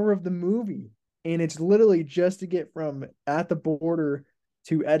another hour of the movie, and it's literally just to get from at the border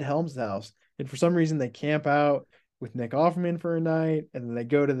to Ed Helms' house. And for some reason, they camp out with Nick Offerman for a night, and then they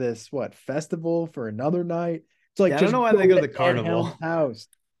go to this festival for another night. It's like Yeah, I don't just know why go they go to to the Ed Helms' carnival. house.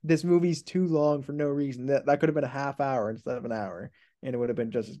 This movie's too long for no reason. That could have been a half hour instead of an hour, and it would have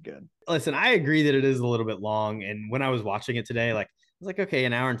been just as good. Listen, I agree that it is a little bit long. And when I was watching it today, like I was like, okay,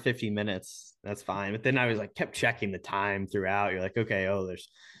 an hour and 50 minutes, that's fine. But then I was like, kept checking the time throughout. You're like, okay, oh, there's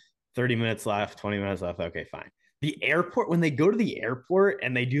 30 minutes left, 20 minutes left. Okay, fine. The airport, when they go to the airport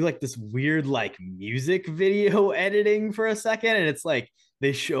and they do like this weird like music video editing for a second, and it's like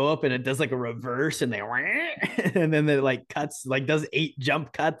they show up and it does like a reverse and they and then it like cuts, like does 8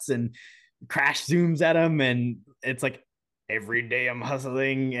 jump cuts and crash zooms at them, and it's like every day I'm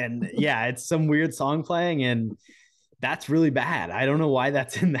hustling, and yeah, it's some weird song playing, and that's really bad. I don't know why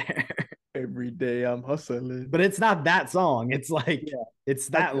that's in there. Every day I'm hustling. But it's not that song. It's like Yeah, it's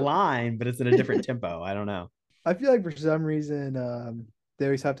I that feel line, but it's in a different tempo. I don't know. I feel like for some reason, they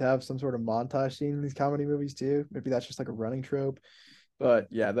always have to have some sort of montage scene in these comedy movies too. Maybe that's just like a running trope. But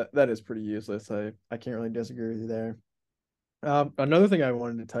yeah, that is pretty useless. I can't really disagree with you there. Another thing I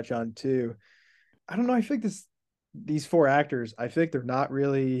wanted to touch on too. I don't know. I feel like these four actors, I feel like they're not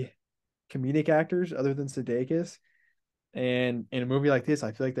really comedic actors other than Sudeikis. And in a movie like this,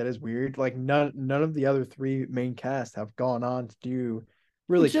 I feel like that is weird. Like none of the other three main cast have gone on to do Well,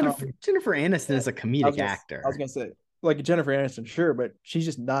 really Jennifer Aniston is a comedic I was actor. gonna say like Jennifer Aniston, sure, but she's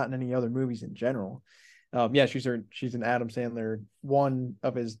just not in any other movies in general. Yeah, she's an Adam Sandler, one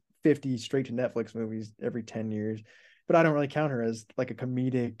of his 50 straight to Netflix movies every 10 years. But I don't really count her as like a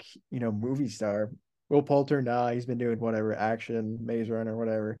comedic, movie star. Will Poulter, nah, he's been doing whatever action, Maze Runner,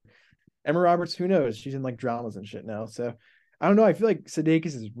 whatever. Emma Roberts, who knows? She's in like dramas and shit now. So I don't know. I feel like Sudeikis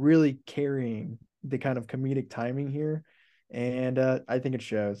is really carrying the kind of comedic timing here. And I think it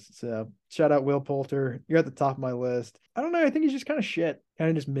shows. So shout out Will Poulter. You're at the top of my list. I don't know. I think he's just kind of shit, kind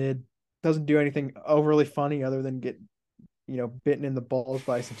of just mid. Doesn't do anything overly funny other than get, bitten in the balls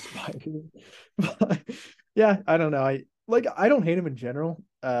by some spiders. But yeah, I don't know. I don't hate him in general.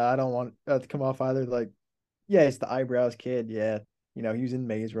 I don't want to come off either like, yeah, it's the eyebrows kid. Yeah, he was in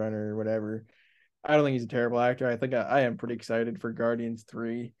Maze Runner or whatever. I don't think he's a terrible actor. I think I am pretty excited for Guardians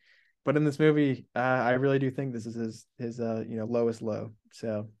 3. But in this movie, I really do think this is his lowest low.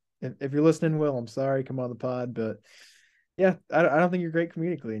 So if you're listening, Will, I'm sorry, come on the pod, but yeah, I don't think you're great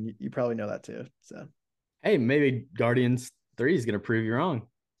comedically, and you probably know that too. So Hey, maybe Guardians 3 is gonna prove you wrong.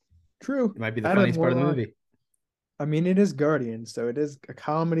 true. It might be the Adam funniest part of the Warlock. movie. I mean, it is Guardians, so it is a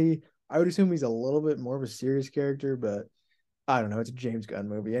comedy. I would assume he's a little bit more of a serious character, but I don't know. It's a James Gunn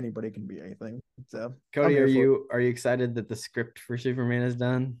movie. Anybody can be anything. So Cody, are you excited that the script for Superman is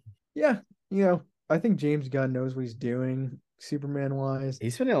done? yeah, I think James Gunn knows what he's doing, Superman wise.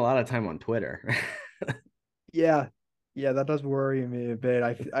 He's spending a lot of time on Twitter. Yeah, yeah, that does worry me a bit.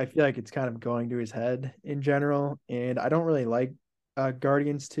 I feel like it's kind of going to his head in general, and I don't really like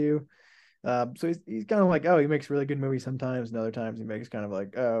Guardians 2. So he's kind of like, oh, he makes really good movies sometimes, and other times he makes kind of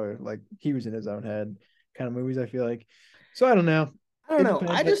like, oh, like he was in his own head kind of movies. I feel like, so I don't know. I don't It know.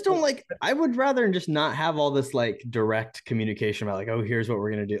 I depends. just don't like. I would rather just not have all this like direct communication about like, oh, here's what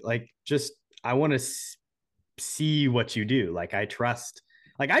we're gonna do. Like, just I want to see what you do. Like I trust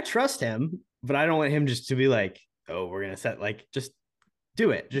him, but I don't want him just to be like, oh, we're gonna set like just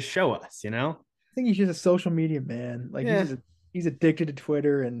do it, just show us, you know? I think he's just a social media man. Like Yeah. he's addicted to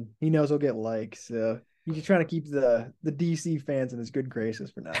Twitter, and he knows he'll get likes. So he's just trying to keep the DC fans in his good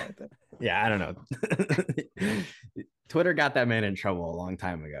graces for now, I think. Yeah, I don't know. Twitter got that man in trouble a long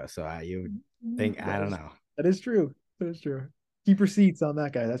time ago, so you would think I don't know. That is true. That is true. Keep receipts on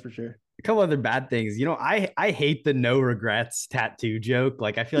that guy, that's for sure. A couple other bad things. I hate the no regrets tattoo joke.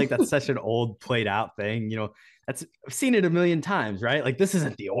 Like I feel like that's such an old played out thing. I've seen it a million times, right? Like this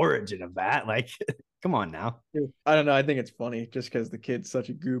isn't the origin of that. Like, come on now. I don't know. I think it's funny just because the kid's such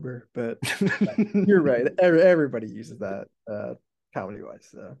a goober, but you're right. Everybody uses that comedy wise.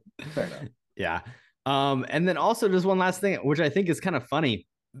 So fair enough. Yeah. And then also just one last thing, which I think is kind of funny.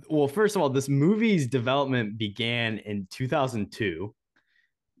 Well, first of all, this movie's development began in 2002.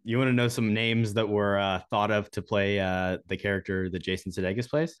 You want to know some names that were thought of to play the character that Jason Sudeikis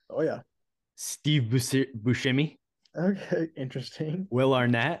plays? Oh yeah, Steve Buscemi. Okay, interesting. Will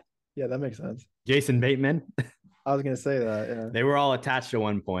Arnett. Yeah, that makes sense. Jason Bateman. I was gonna say that. Yeah, they were all attached at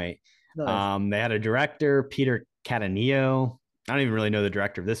one point. Nice. They had a director, Peter Cataneo. I don't even really know the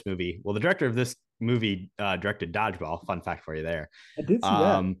director of this movie. Well, the director of this movie directed Dodgeball. Fun fact for you there. I did see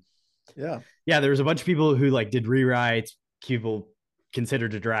that. Yeah. There was a bunch of people who like did rewrites. People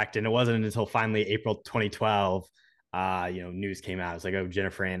considered to direct, and it wasn't until finally April 2012 news came out. It's like, oh,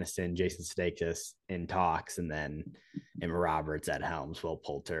 Jennifer Aniston, Jason Sudeikis in talks, and then Emma Roberts, Ed Helms, Will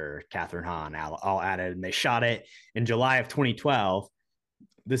Poulter, Catherine Hahn all added, and they shot it in July of 2012.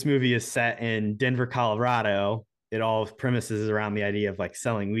 This movie is set in Denver, Colorado. It all premises around the idea of like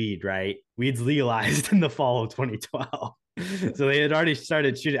selling weed, right? Weed's legalized in the fall of 2012. So they had already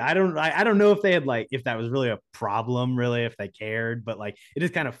started shooting. I don't know if they had like if that was really a problem, really, if they cared, but like it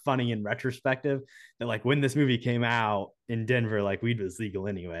is kind of funny in retrospective that like when this movie came out in Denver, like weed was legal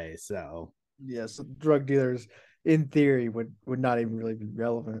anyway. So so drug dealers in theory would not even really be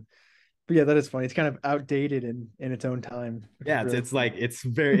relevant. But yeah, that is funny. It's kind of outdated in its own time. Yeah, really it's like it's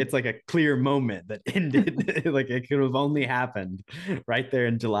like a clear moment that ended. Like it could have only happened right there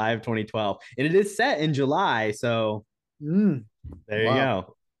in July of 2012. And it is set in July, so there you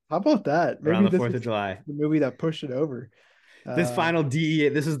go. How about that? Maybe around the 4th of July. The movie that pushed it over. This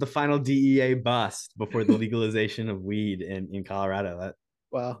is the final DEA bust before the legalization of weed in Colorado.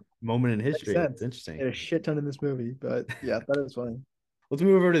 That moment in history. It's interesting. It a shit ton in this movie, but yeah, that is funny. Let's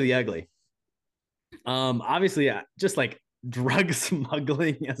move over to the ugly. Obviously, just like drug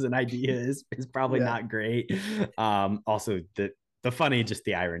smuggling as an idea is probably not great. Also the funny, just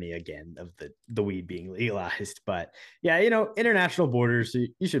the irony again of the weed being legalized. But yeah, international borders,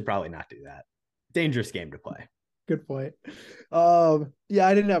 you should probably not do that. Dangerous game to play. Good point. Yeah,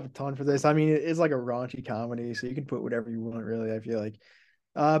 I didn't have a ton for this. I mean, it's like a raunchy comedy, so you can put whatever you want, really, I feel like.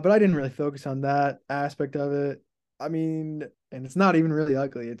 But I didn't really focus on that aspect of it. I mean, and it's not even really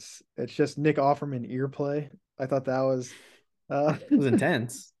ugly. It's just Nick Offerman ear play. I thought that was it was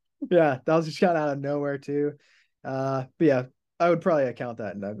intense. Yeah, that was just kind of out of nowhere too. But yeah, I would probably account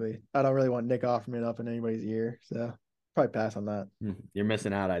that in ugly. I don't really want Nick Offerman up in anybody's ear, so probably pass on that. You're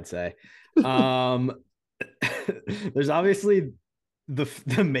missing out, I'd say. There's obviously the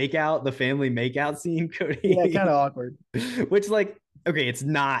makeout, the family makeout scene, Cody. Yeah, kind of awkward. Which, like, okay, it's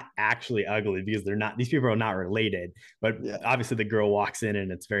not actually ugly because these people are not related. But obviously, the girl walks in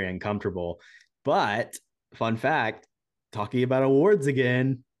and it's very uncomfortable. But fun fact, talking about awards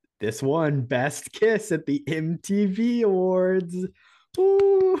again, this won Best Kiss at the MTV Awards.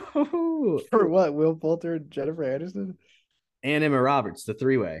 Ooh. For what? Will Poulter and Jennifer Aniston? And Emma Roberts, the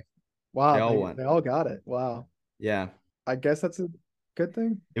three-way. Wow, they all won. They all got it. Wow. Yeah. I guess that's a good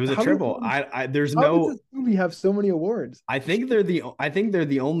thing. It was a triple. There's how no does this movie have so many awards? I think they're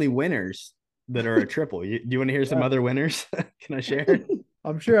the only winners that are a triple. Do you want to hear some other winners? Can I share?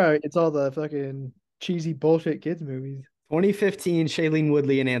 I'm sure it's all the fucking cheesy bullshit kids movies. 2015, Shailene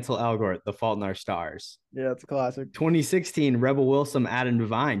Woodley and Ansel Elgort, The Fault in Our Stars. Yeah, it's a classic. 2016, Rebel Wilson, Adam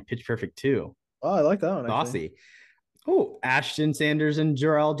Devine, Pitch Perfect 2. Oh, I like that one. Saucy. Oh, Ashton Sanders and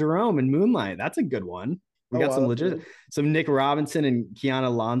Jarrell Jerome in Moonlight. That's a good one. We got some Nick Robinson and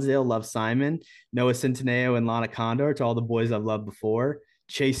Kiana Lonsdale, Love Simon, Noah Centineo and Lana Condor, To All the Boys I've Loved Before,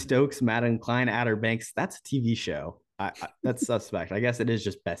 Chase Stokes, Madeline Klein, Outer Banks. That's a TV show. That's suspect. I guess it is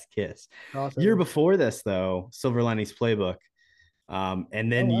just Best Kiss. Awesome. Year before this, though, Silver Linings Playbook.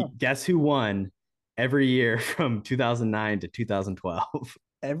 And then guess who won every year from 2009 to 2012?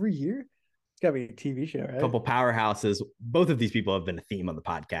 Every year? It's got to be a TV show, right? A couple powerhouses. Both of these people have been a theme on the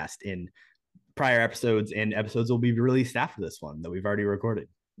podcast in prior episodes, and episodes will be released after this one that we've already recorded.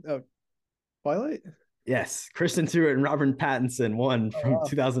 Oh, Twilight? Yes, Kristen Stewart and Robert Pattinson won from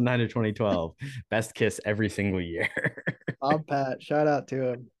 2009 to 2012. Best kiss every single year. Pat, shout out to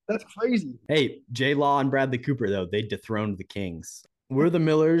him. That's crazy. Hey, J Law and Bradley Cooper, though, they dethroned the Kings. We're the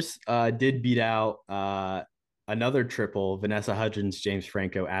Millers did beat out another triple, Vanessa Hudgens, James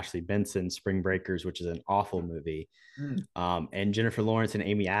Franco, Ashley Benson, Spring Breakers, which is an awful movie. And Jennifer Lawrence and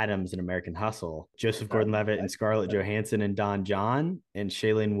Amy Adams in American Hustle, Joseph Gordon-Levitt and Scarlett Johansson and Don John, and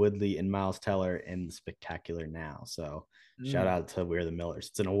Shailene Woodley and Miles Teller in The Spectacular Now. So shout out to We're the Millers.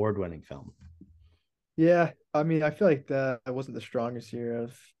 It's an award-winning film. Yeah, I mean, I feel like that wasn't the strongest year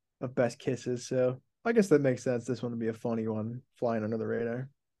of best kisses, so I guess that makes sense. This one would be a funny one, flying under the radar.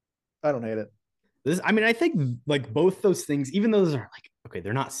 I don't hate it. I think like both those things, even though those are like, okay,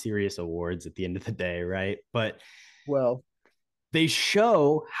 they're not serious awards at the end of the day, right? But they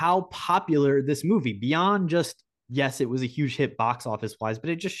show how popular this movie, beyond just, yes, it was a huge hit box office wise, but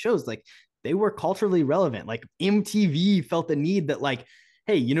it just shows like they were culturally relevant. Like MTV felt the need that like,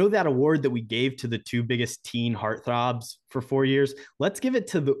 hey, you know that award that we gave to the two biggest teen heartthrobs for 4 years? Let's give it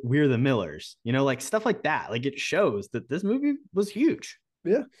to We're the Millers, like stuff like that. Like it shows that this movie was huge.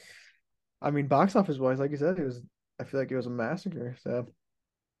 Yeah. I mean, box office wise, like you said, I feel like it was a massacre. So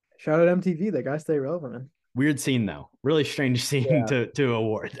shout out MTV. They got to stay relevant, man. Weird scene though. Really strange scene to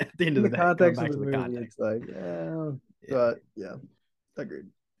award at the end of the day. Context of the movie, it's like, but yeah, agreed.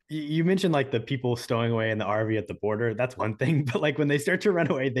 You mentioned like the people stowing away in the RV at the border. That's one thing, but like when they start to run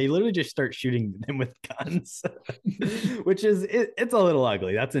away, they literally just start shooting them with guns, which is it's a little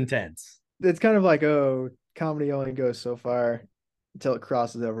ugly. That's intense. It's kind of like, comedy only goes so far until it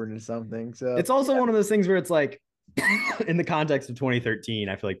crosses over into something. So it's also one of those things where it's like, in the context of 2013,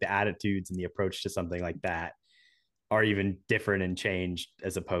 I feel like the attitudes and the approach to something like that are even different and changed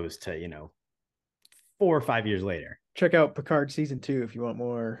as opposed to 4 or 5 years later. Check out Picard season 2 if you want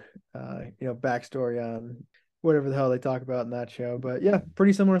more backstory on whatever the hell they talk about in that show. But yeah,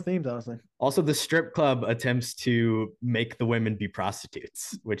 pretty similar themes, honestly. Also, the strip club attempts to make the women be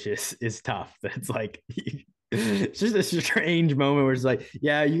prostitutes, which is tough. That's like it's just a strange moment where it's like,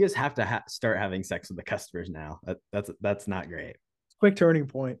 yeah, you guys have to start having sex with the customers now. That's not great. Quick turning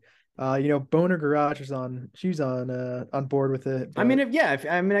point. Boner Garage is on. She's on board with it. I mean,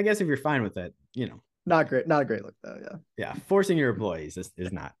 I guess if you're fine with it, not great. Not a great look though. Yeah. Forcing your employees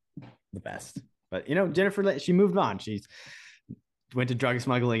is not the best. But Jennifer, she moved on. She's went to drug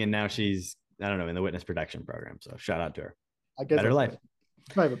smuggling and now she's, I don't know, in the witness protection program. So shout out to her. I guess better life.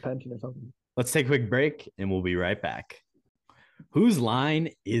 Probably have a pension or something. Let's take a quick break and we'll be right back. Whose line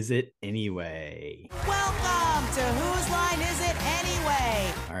is it anyway? Welcome to Whose Line Is It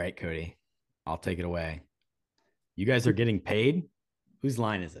Anyway? All right, Cody, I'll take it away. You guys are getting paid? Whose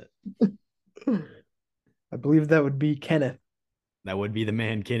line is it? I believe that would be Kenneth. That would be the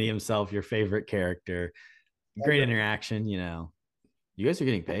man, Kenny himself, your favorite character. Great interaction, You guys are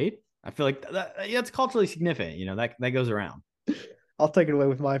getting paid? I feel like that's culturally significant, that goes around. I'll take it away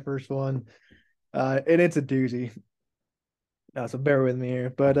with my first one. And it's a doozy. So bear with me here.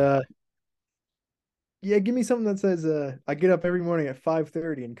 But give me something that says I get up every morning at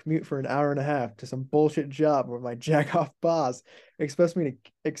 5:30 and commute for an hour and a half to some bullshit job where my jack-off boss expects me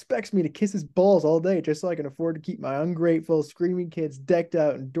to kiss his balls all day just so I can afford to keep my ungrateful, screaming kids decked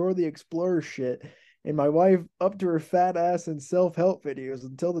out in Dora the Explorer shit and my wife up to her fat ass in self-help videos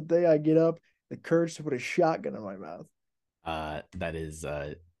until the day I get up the courage to put a shotgun in my mouth. That is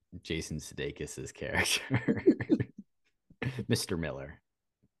Jason Sudeikis' character. Mr. Miller.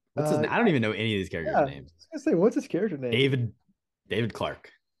 What's his name? I don't even know any of these characters' names. I was gonna say, what's his character name? David Clark.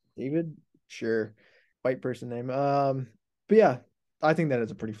 David? Sure. White person name. But yeah, I think that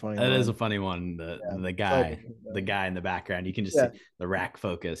is a pretty funny one. That is a funny one. The guy in the background. You can just see the rack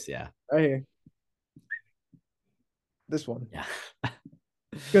focus. Yeah. Right here. This one. Yeah.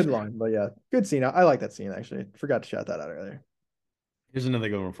 Good line, but yeah, good scene. I like that scene actually. Forgot to shout that out earlier. Here's another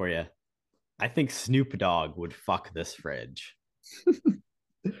good one for you. I think Snoop Dogg would fuck this fridge.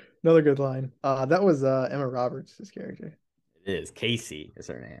 Another good line. That was Emma Roberts' character. It is. Casey is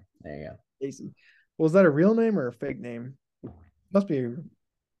her name. There you go. Casey. Was that a real name or a fake name? Must be a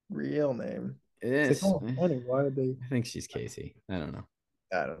real name. It is. Funny. Why would they? I think she's Casey. I don't know.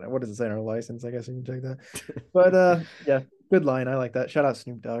 What does it say on her license? I guess you can check that. But yeah, good line. I like that. Shout out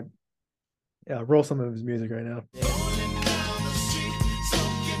Snoop Dogg. Yeah, roll some of his music right now.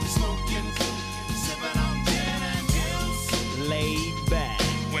 Ladies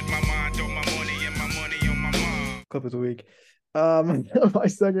clip of the week. My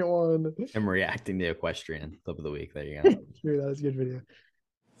second one. I'm reacting to equestrian clip of the week. There you go. Sure, that was a good video.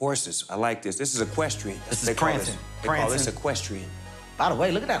 Horses. I like this. This is equestrian. This is prancing. They call this equestrian. By the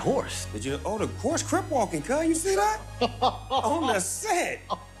way, look at that horse. Did you? Oh, the horse crip walking, cuz. You see that? On the set.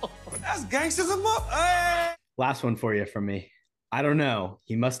 That's gangsters of up. Hey! Last one for you from me. I don't know.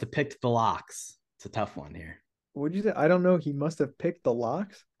 He must have picked the locks. It's a tough one here. What'd you say? I don't know. He must have picked the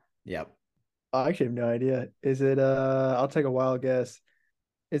locks. Yep. I actually have no idea. Is it I'll take a wild guess.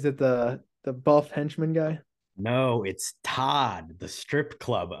 Is it the buff henchman guy? No, it's Todd, the strip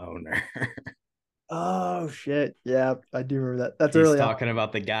club owner. Oh shit. Yeah, I do remember that. That's He's early talking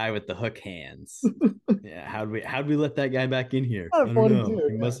about the guy with the hook hands. Yeah, how'd we let that guy back in here? Kind I of don't funny know. too,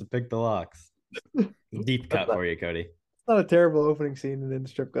 He yeah. must have picked the locks. Deep cut for you, Cody. It's not a terrible opening scene in the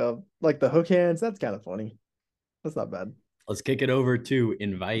strip club. Like the hook hands, that's kind of funny. That's not bad. Let's kick it over to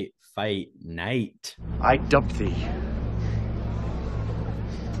Invite Fight Night. I dubbed thee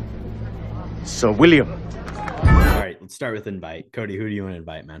Sir William. All right, let's start with Invite. Cody, who do you want to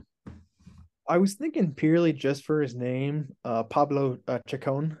invite, man? I was thinking purely just for his name, Pablo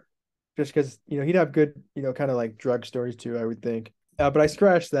Chacon, just because he'd have good kind of like drug stories too, I would think. But I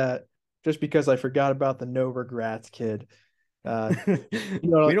scratched that just because I forgot about the no regrets kid. We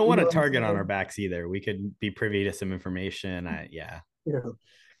don't want to target on our backs either. We could be privy to some information. It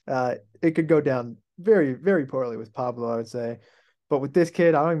could go down very, very poorly with Pablo, I would say. But with this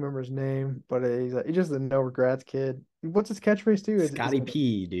kid, I don't remember his name, but he's just a no regrets kid. What's his catchphrase too? Scotty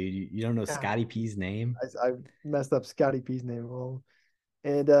P, dude. You don't know Scotty P's name? I messed up Scotty P's name wrong.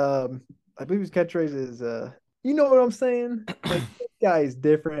 And I believe his catchphrase is you know what I'm saying? Like, this guy is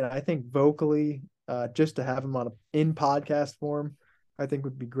different. I think vocally, just to have him in podcast form, I think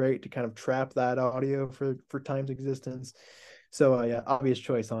would be great to kind of trap that audio for time's existence. So yeah, obvious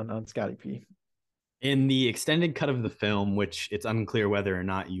choice on Scotty P. In the extended cut of the film, which it's unclear whether or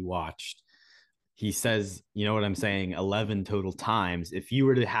not you watched, he says, you know what I'm saying, 11 total times. If you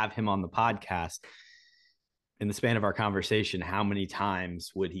were to have him on the podcast in the span of our conversation, how many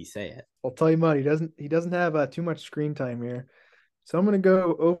times would he say it? I'll tell you what, he doesn't have too much screen time here. So I'm going to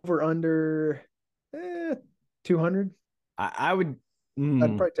go over under 200. I would.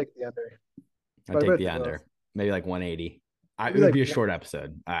 I'd probably take the under. I'd take the under. Maybe like 180. It would be a short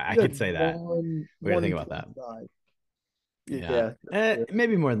episode. I could say that. What do you think about that? Yeah.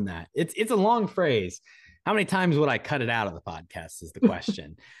 Maybe more than that. It's a long phrase. How many times would I cut it out of the podcast is the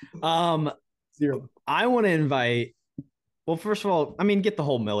question. 0. I want to invite, well, first of all, get the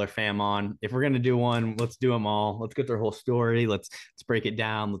whole Miller fam on. If we're going to do one, let's do them all. Let's get their whole story. Let's break it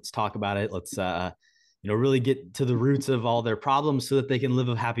down. Let's talk about it. Let's, really get to the roots of all their problems so that they can live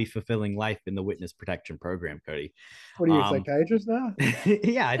a happy, fulfilling life in the witness protection program, Cody. What are you, a psychiatrist now?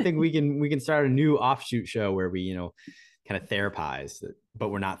 Yeah, I think we can start a new offshoot show where we, kind of therapize, but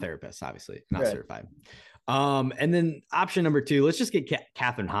we're not therapists, obviously, not certified. And then option number 2, let's just get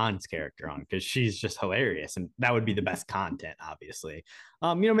Catherine Hahn's character on because she's just hilarious, and that would be the best content, obviously.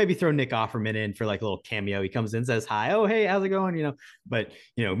 Maybe throw Nick Offerman in for like a little cameo. He comes in, says hi, oh hey, how's it going? But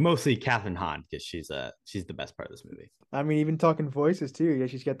mostly Catherine Hahn because she's the best part of this movie. Even talking voices too. Yeah,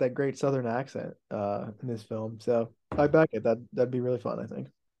 she's got that great Southern accent in this film. So I back it. That'd be really fun, I think.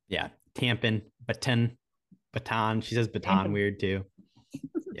 Yeah, Tampin, baton. She says baton weird too.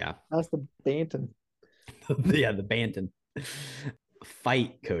 Yeah, that's the Banton. Yeah, the Banton.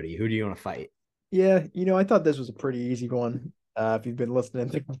 Fight, Cody. Who do you want to fight? Yeah, I thought this was a pretty easy one. If you've been listening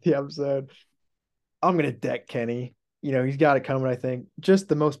to the episode, I'm gonna deck Kenny. He's got it coming. I think just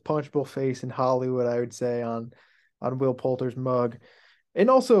the most punchable face in Hollywood, I would say, on Will Poulter's mug, and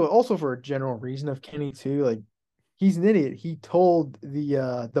also for a general reason of Kenny too. Like, he's an idiot. He told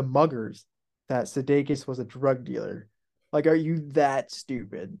the muggers that Sudeikis was a drug dealer. Like, are you that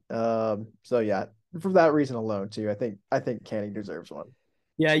stupid? So yeah, for that reason alone too, I think Kenny deserves one.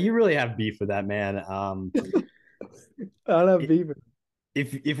 Yeah, you really have beef with that man. I don't have beef.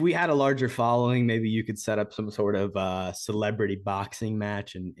 If we had a larger following, maybe you could set up some sort of celebrity boxing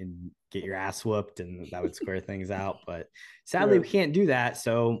match and get your ass whooped, and that would square things out. But sadly, we can't do that.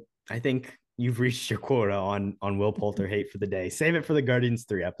 So I think you've reached your quota on Will Poulter hate for the day. Save it for the Guardians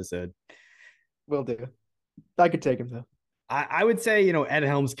 3 episode. Will do. I could take him though. I would say, Ed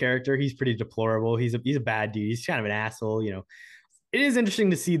Helms' character, he's pretty deplorable. He's a bad dude. He's kind of an asshole. It is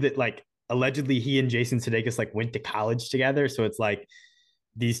interesting to see that, like, allegedly he and Jason Sudeikis like went to college together. So it's like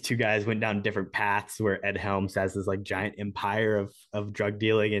these two guys went down different paths where Ed Helms has this like giant empire of drug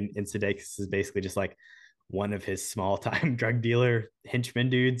dealing, and Sudeikis is basically just like one of his small time drug dealer henchman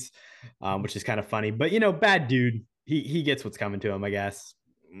dudes, which is kind of funny. But bad dude. He gets what's coming to him, I guess.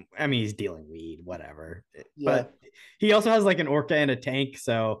 I mean, he's dealing weed, whatever. Yeah. But he also has like an orca and a tank,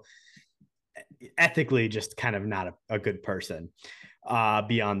 so ethically just kind of not a good person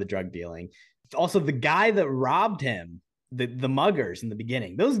beyond the drug dealing. Also, the guy that robbed him, the muggers in the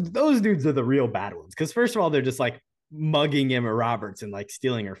beginning, those dudes are the real bad ones. Because first of all, they're just like mugging Emma Roberts and like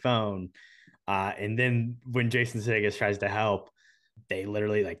stealing her phone. And then when Jason Sudeikis tries to help, they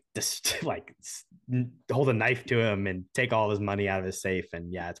literally like just like hold a knife to him and take all of his money out of his safe.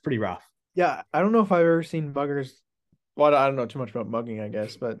 And yeah, it's pretty rough. Yeah, I don't know if I've ever seen muggers. Well, I don't know too much about mugging, I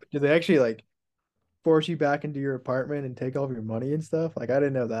guess, but do they actually like force you back into your apartment and take all of your money and stuff? Like, I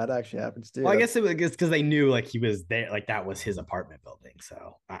didn't know that actually happens too. Well, I guess it was because they knew like he was there, like that was his apartment building.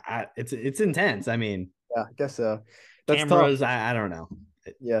 So it's intense. I mean, yeah, I guess so. That's cameras, I don't know.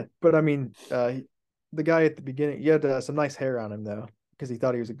 Yeah, but I mean, the guy at the beginning, he had some nice hair on him though, because he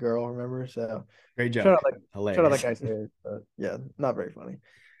thought he was a girl. Remember? So great joke. Shout out that guy's hair, but yeah, not very funny.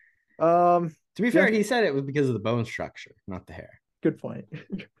 To be fair, he said it was because of the bone structure, not the hair. Good point.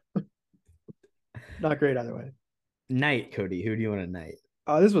 Not great either way. Knight, Cody. Who do you want to knight?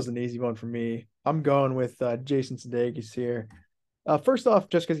 This was an easy one for me. I'm going with Jason Sudeikis here. First off,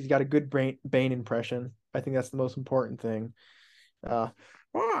 just because he's got a good Bane impression, I think that's the most important thing.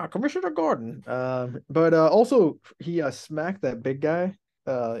 Commissioner Gordon. But also he smacked that big guy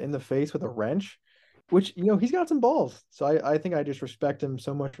in the face with a wrench, which he's got some balls. So I think I just respect him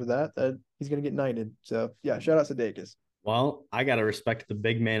so much for that he's gonna get knighted. So yeah, shout out Sudeikis. Well, I gotta respect the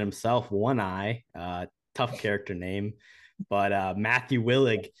big man himself, One Eye. Tough character name, but Matthew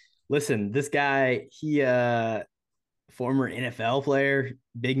Willig. Listen, this guy, he former NFL player,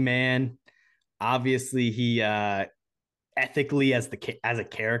 big man. Obviously, he ethically as a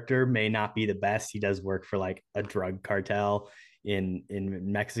character may not be the best. He does work for like a drug cartel in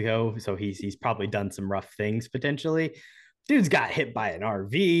Mexico, so he's probably done some rough things potentially. Dude's got hit by an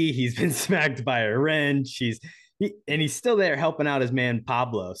RV. He's been smacked by a wrench. He's still there helping out his man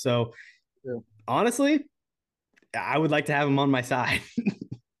Pablo. So honestly, I would like to have him on my side.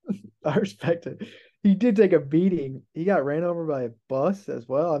 I respect it. He did take a beating. He got ran over by a bus as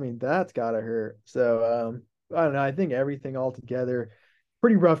well. I mean, that's gotta hurt. So I don't know. I think everything all together,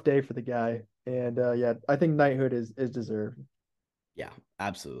 pretty rough day for the guy. And yeah, I think knighthood is deserved. Yeah,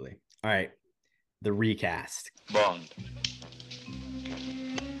 absolutely. All right. The recast. Bond.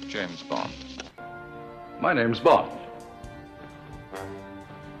 James Bond. My name's Bond.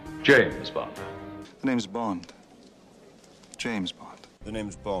 James Bond. The name's Bond. James Bond. The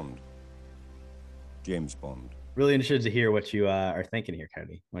name's Bond. James Bond. Really interested to hear what you are thinking here,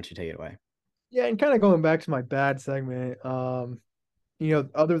 Cody. Why don't you take it away? Yeah, and kind of going back to my bad segment, other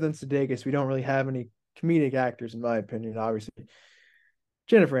than Sudeikis, we don't really have any comedic actors, in my opinion, obviously.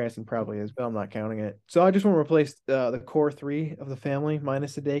 Jennifer Aniston probably is, but I'm not counting it. So I just want to replace the core three of the family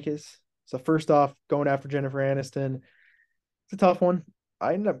minus Sudeikis. So first off, going after Jennifer Aniston, it's a tough one.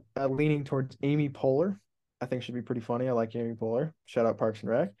 I end up leaning towards Amy Poehler. I think she'd be pretty funny. I like Amy Poehler. Shout out Parks and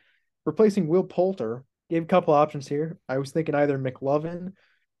Rec. Replacing Will Poulter, gave a couple options here. I was thinking either McLovin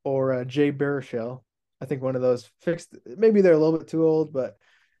or Jay Baruchel. I think one of those fixed. Maybe they're a little bit too old, but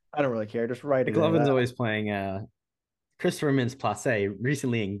I don't really care. Just write it. McLovin's always playing Christopher Mintz-Plasse,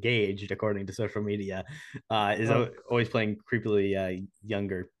 recently engaged, according to social media, is always playing creepily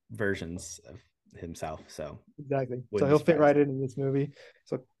younger versions of himself. So exactly. So he'll fit right in this movie.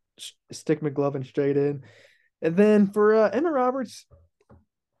 So stick McLovin straight in. And then for Emma Roberts,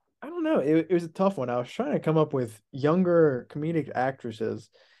 I don't know. It was a tough one. I was trying to come up with younger comedic actresses.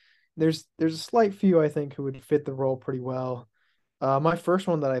 There's a slight few, I think, who would fit the role pretty well. My first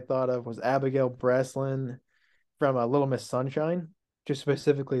one that I thought of was Abigail Breslin from Little Miss Sunshine, just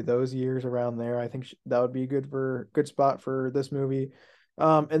specifically those years around there. I think that would be a good spot for this movie.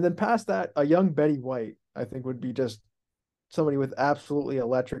 And then past that, a young Betty White, I think, would be just somebody with absolutely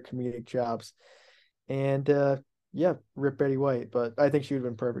electric comedic chops. And yeah, rip Betty White, but I think she would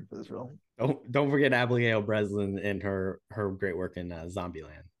have been perfect for this role. Don't forget Abigail Breslin and her great work in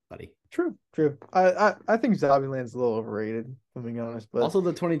Zombieland, buddy. True. I think Zombieland's a little overrated, if I'm being honest. But also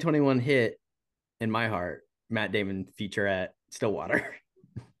the 2021 hit in my heart, Matt Damon featurette Stillwater.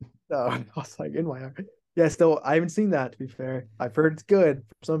 No, I was like in my heart. Yeah, still I haven't seen that, to be fair. I've heard it's good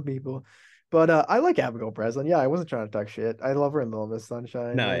for some people. But I like Abigail Breslin. Yeah, I wasn't trying to talk shit. I love her in Little Miss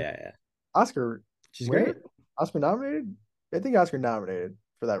Sunshine. No, yeah. Oscar. She's great. Oscar nominated? I think Oscar nominated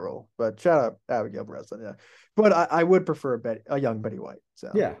for that role. But shout out Abigail Breslin, yeah. But I would prefer a young Betty White. So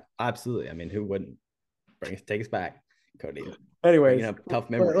yeah, absolutely. I mean, who wouldn't? Take us back, Cody. Anyways, tough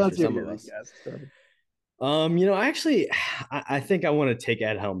memories for some of us. I think I want to take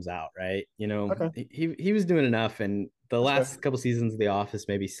Ed Helms out, right? Okay. He was doing enough, and The That's last fair. couple seasons of The Office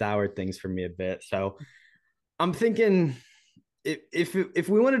maybe soured things for me a bit. So I'm thinking if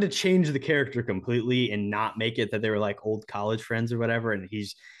we wanted to change the character completely and not make it that they were like old college friends or whatever, and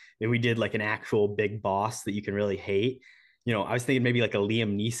if we did like an actual big boss that you can really hate, I was thinking maybe like a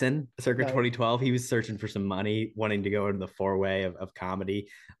Liam Neeson circa Nice. 2012. He was searching for some money, wanting to go into the four-way of comedy.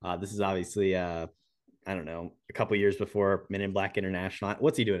 This is obviously I don't know, a couple years before Men in Black International.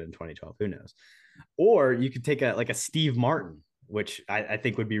 What's he doing in 2012? Who knows? Or you could take a Steve Martin, which I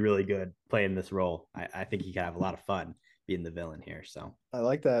think would be really good playing this role. I think he could have a lot of fun being the villain here. So I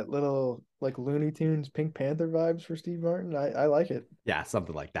like that little like Looney Tunes Pink Panther vibes for Steve Martin. I like it. yeah,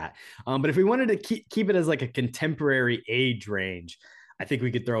 something like that. But if we wanted to keep it as like a contemporary age range, I think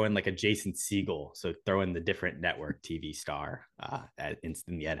we could throw in like a Jason Segel. So throw in the different network TV star in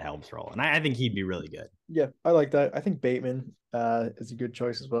the Ed Helms role. And I think he'd be really good. Yeah, I like that. I think Bateman is a good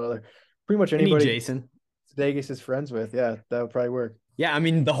choice as well. Pretty much Any anybody Jason Sudeikis is friends with, yeah, that would probably work. Yeah, I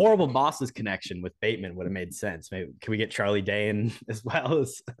mean, the horrible bosses connection with Bateman would have made sense. Maybe can we get Charlie Day in as well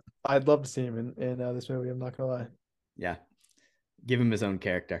as? I'd love to see him in this movie. I'm not gonna lie. Yeah, give him his own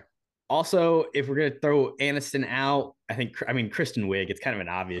character. Also, if we're gonna throw Aniston out, I mean, Kristen Wiig. It's kind of an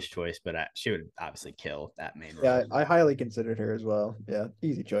obvious choice, but she would obviously kill that main role. Yeah, I highly considered her as well. Yeah,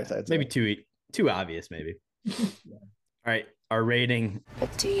 easy choice. I'd say. Maybe too obvious. Maybe. Yeah. All right, our rating.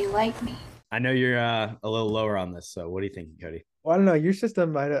 Do you like me? I know you're a little lower on this, so what are you thinking, Cody? Well, I don't know. Your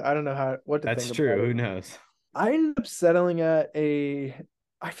system, I don't know what to That's think true. about it. Who knows? I ended up settling at I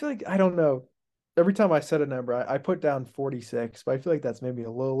feel like, I don't know. Every time I set a number, I put down 46, but I feel like that's maybe a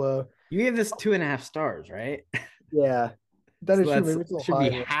little low. You gave this 2.5 stars, right? Yeah, that So is true. Maybe it's a little should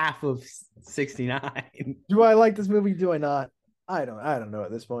be high. half of 69. Do I like this movie? Do I not? I don't know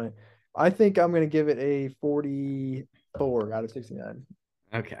at this point. I think I'm gonna give it a 44 out of 69.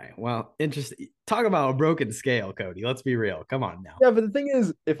 Okay, well, interesting. Talk about a broken scale, Cody. Let's be real. Come on now. Yeah, but the thing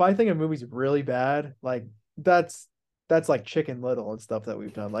is, if I think a movie's really bad, like that's like Chicken Little and stuff that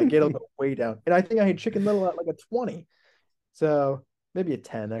we've done. Like it'll go way down. And I think I had Chicken Little at like a 20. So maybe a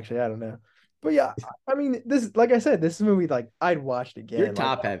 10, actually. I don't know. But yeah, I mean, this, like I said, this movie, like I'd watch it again. You're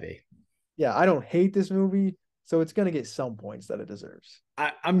top heavy. Yeah, I don't hate this movie, so it's gonna get some points that it deserves.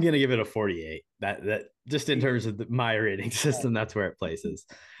 I'm gonna give it a 48. That just in terms of my rating system, that's where it places.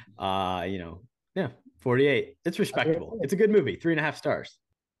 Yeah, 48. It's respectable. It's a good movie. 3.5 stars.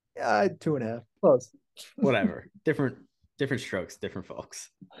 Yeah, 2.5. Close. Whatever. Different strokes, different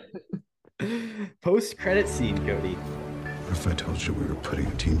folks. Post-credit scene, Cody. What if I told you we were putting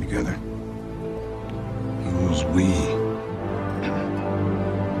a team together? Who's we?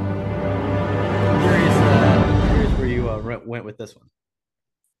 Curious where you went with this one.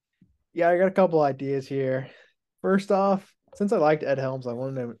 Yeah, I got a couple ideas here. First off, since I liked Ed Helms, I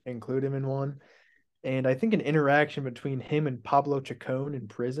wanted to include him in one. And I think an interaction between him and Pablo Chacon in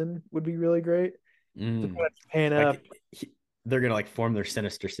prison would be really great. To kind of pan up. They're gonna like form their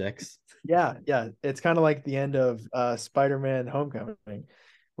Sinister Six. Yeah. It's kind of like the end of Spider-Man: Homecoming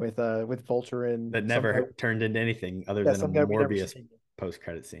with Vulture and that never turned into anything other than a Morbius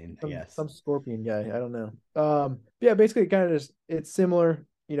post-credit scene. I guess some Scorpion guy. I don't know. Yeah, basically, kind of just it's similar.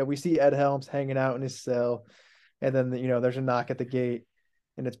 We see Ed Helms hanging out in his cell, and then there's a knock at the gate,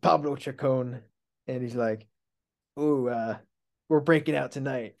 and it's Pablo Chacon, and he's like, "Ooh, we're breaking out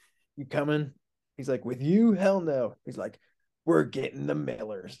tonight. You coming?" He's like, "With you? Hell no." He's like, "We're getting the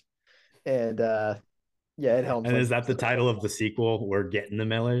Millers," and yeah, Ed Helms. And is that the title of the sequel? We're getting the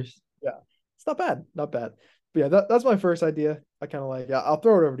Millers. Yeah, it's not bad, not bad. But yeah, that's my first idea. I kind of like. Yeah, I'll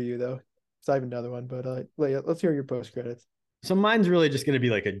throw it over to you though. So I have another one, but let's hear your post credits. So mine's really just going to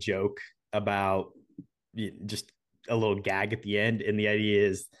be like a joke about just a little gag at the end, and the idea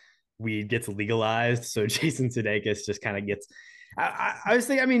is weed gets legalized, so Jason Sudeikis just kind of gets. I was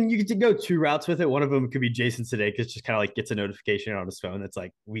thinking, I mean, you could go two routes with it. One of them could be Jason Sudeikis just kind of like gets a notification on his phone that's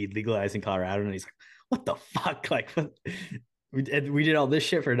like weed legalized in Colorado, and he's like, "What the fuck?" Like, we did all this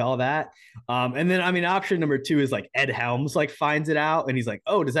shit for all that. And then I mean, option number two is like Ed Helms like finds it out, and he's like,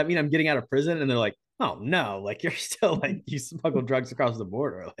 "Oh, does that mean I'm getting out of prison?" And they're like, "Oh no, like you're still like you smuggle drugs across the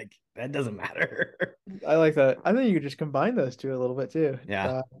border. Like that doesn't matter." I like that. I think you could just combine those two a little bit too.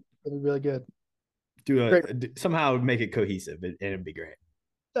 Yeah, it'd be really good. Somehow make it cohesive, and it'd be great.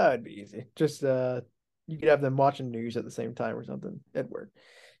 That'd be easy. Just you could have them watching news at the same time or something. It'd work.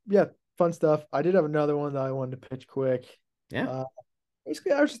 Yeah, fun stuff. I did have another one that I wanted to pitch quick. Yeah.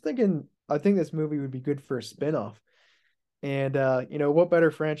 Basically, I was just thinking. I think this movie would be good for a spinoff. And what better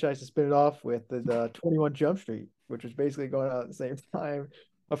franchise to spin it off with than 21 Jump Street, which was basically going out at the same time.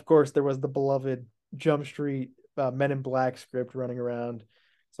 Of course, there was the beloved Jump Street Men in Black script running around.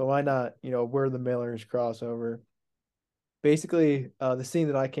 So why not, We're the Millers crossover? basically the scene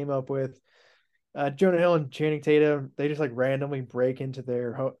that I came up with. Jonah Hill and Channing Tatum, they just like randomly break into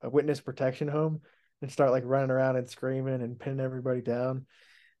their witness protection home and start like running around and screaming and pinning everybody down.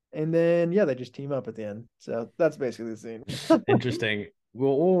 And then yeah, they just team up at the end. So that's basically the scene. Interesting.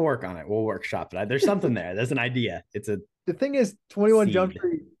 We'll work on it. We'll workshop it. There's something there. There's an idea. The thing is, 21 Jump seed.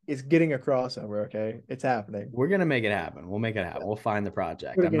 Street is getting a crossover. Okay, it's happening. We're gonna make it happen. We'll make it happen. We'll find the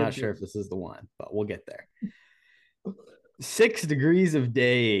project. I'm not sure if this is the one, but we'll get there. 6 Degrees of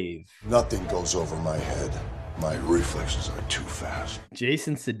Dave. Nothing goes over my head. My reflexes are too fast.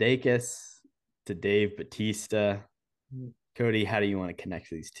 Jason Sudeikis to Dave Bautista. Cody, how do you want to connect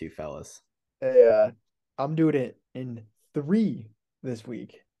these two fellas? I'm doing it in 3 this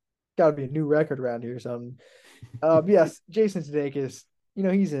week. Got to be a new record around here. Something. Yes, Jason Sudeikis. You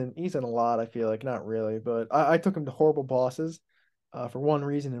know, he's in a lot. I feel like not really, but I took him to Horrible Bosses, for one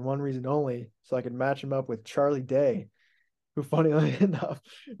reason and one reason only, so I could match him up with Charlie Day, who, funnily enough,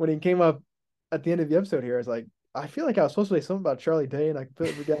 when he came up at the end of the episode here, I was like, I feel like I was supposed to say something about Charlie Day, and I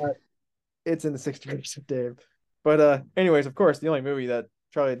completely forgot. It's in the 6 Degrees of Dave. But anyways, of course, the only movie that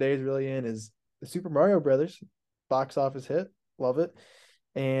Charlie Day is really in is the Super Mario Brothers box office hit. Love it.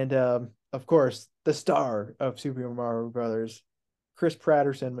 And of course, the star of Super Mario Brothers, Chris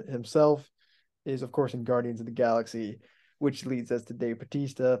Patterson himself, is of course in Guardians of the Galaxy, which leads us to Dave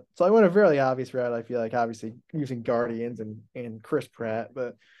Bautista. So I went a very obvious route. I feel like obviously using Guardians and Chris Pratt,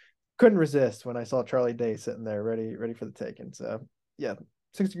 but couldn't resist when I saw Charlie Day sitting there ready for the taking. So yeah,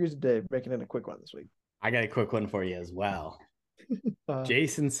 6 Degrees of Dave, making it a quick one this week. I got a quick one for you as well.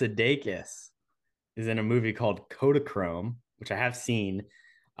 Jason Sudeikis is in a movie called Kodachrome, which I have seen,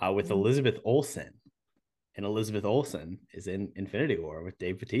 with Elizabeth Olsen. And Elizabeth Olsen is in Infinity War with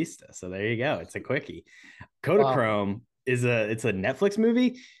Dave Bautista. So there you go. It's a quickie. Kodachrome is it's a Netflix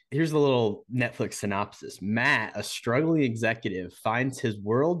movie. Here's a little Netflix synopsis. Matt, a struggling executive, finds his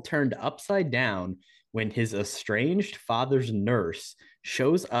world turned upside down when his estranged father's nurse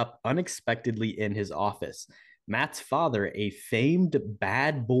shows up unexpectedly in his office. Matt's father, a famed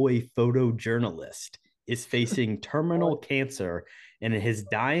bad boy photojournalist, is facing terminal cancer, and his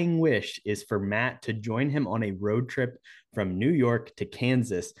dying wish is for Matt to join him on a road trip from New York to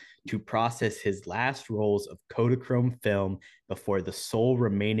Kansas to process his last rolls of Kodachrome film before the sole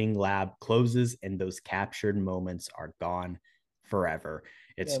remaining lab closes and those captured moments are gone forever.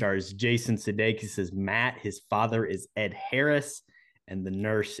 It stars Jason Sudeikis as Matt. His father is Ed Harris, and the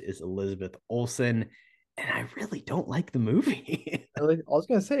nurse is Elizabeth Olsen. And I really don't like the movie. I was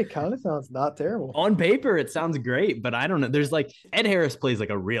gonna say, it kind of sounds not terrible. On paper, it sounds great, but I don't know. There's like Ed Harris plays like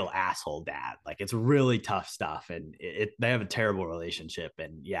a real asshole dad. Like it's really tough stuff, and they have a terrible relationship.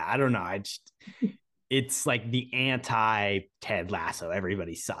 And yeah, I don't know. It's like the anti Ted Lasso.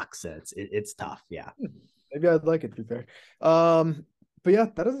 Everybody sucks. And it's tough. Yeah. Maybe I'd like it to be fair. But yeah,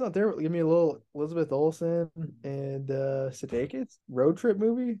 that is not there. Give me a little Elizabeth Olsen and Sudeikis road trip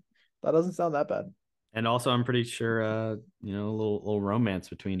movie. That doesn't sound that bad. And also, I'm pretty sure, a little romance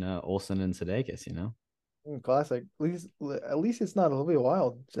between Olsen and Sudeikis. Classic. At least it's not Olivia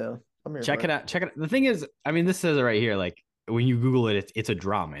Wilde. So I'm here. Check it out. The thing is, I mean, this says it right here. Like when you Google it, it's a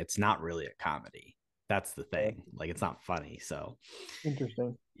drama. It's not really a comedy. That's the thing. Like it's not funny. So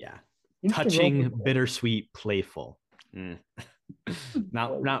interesting. Yeah. Touching, bittersweet, playful.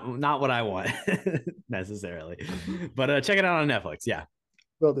 Not what I want necessarily, but check it out on Netflix. Yeah,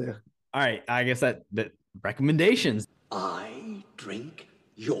 will do. All right, I guess that recommendations. I drink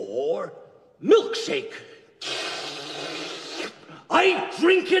your milkshake. I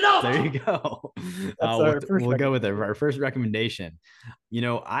drink it up. There you go. We'll go with it. Our first recommendation.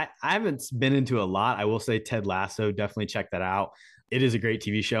 I haven't been into a lot. I will say Ted Lasso, definitely check that out. It is a great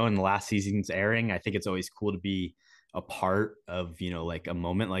TV show, and the last season's airing. I think it's always cool to be a part of, like a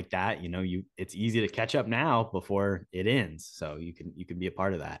moment like that. It's easy to catch up now before it ends. So you can be a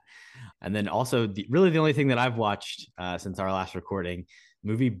part of that. And then also really the only thing that I've watched since our last recording,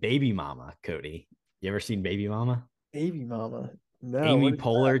 movie Baby Mama. Cody, you ever seen Baby Mama? Baby Mama. No. Amy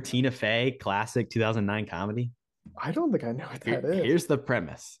Poehler, Tina Fey, classic 2009 comedy. I don't think I know what that is. Here's the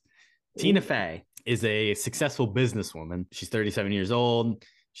premise. Tina Fey is a successful businesswoman. She's 37 years old.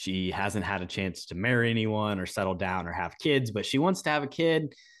 She hasn't had a chance to marry anyone or settle down or have kids, but she wants to have a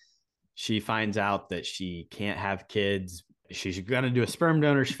kid. She finds out that she can't have kids. She's going to do a sperm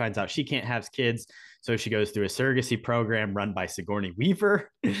donor. She finds out she can't have kids. So she goes through a surrogacy program run by Sigourney Weaver.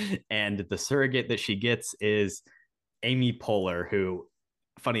 And the surrogate that she gets is Amy Poehler, who,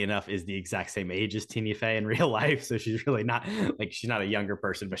 funny enough, is the exact same age as Tina Fey in real life. So she's really not like, she's not a younger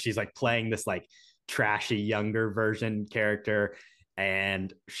person, but she's like playing this like trashy younger version character.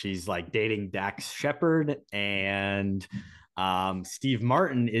 And she's like dating Dax Shepard, and Steve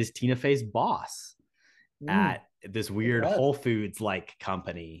Martin is Tina Fey's boss at this weird Whole Foods like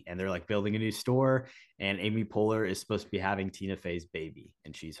company, and they're like building a new store, and Amy Poehler is supposed to be having Tina Fey's baby,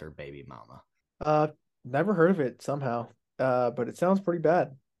 and she's her baby mama. Never heard of it somehow. But it sounds pretty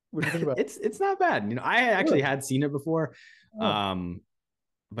bad. What do you think about it? It's not bad. You know, I actually had seen it before.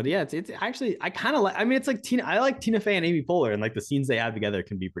 But yeah, it's actually, I kind of like, I mean, it's like I like Tina Fey and Amy Poehler, and like the scenes they have together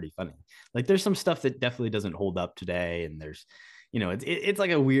can be pretty funny. Like there's some stuff that definitely doesn't hold up today, and there's, you know, it's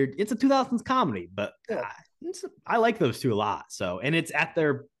like a weird, it's a 2000s comedy, but I like those two a lot. So, and it's at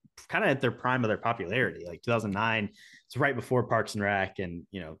their kind of at their prime of their popularity, like 2009. It's right before Parks and Rec, and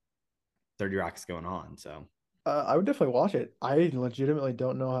you know, 30 Rock's going on. So I would definitely watch it. I legitimately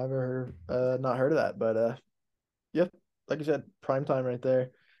don't know how I've ever not heard of that, but yeah, like you said, prime time right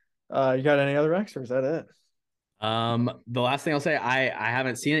there. You got any other recs, or is that it? The last thing I'll say, I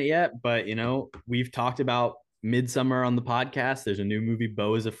haven't seen it yet, but you know, we've talked about Midsummer on the podcast. There's a new movie,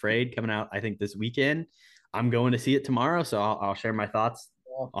 Beau is Afraid, coming out, I think, this weekend. I'm going to see it tomorrow, so I'll share my thoughts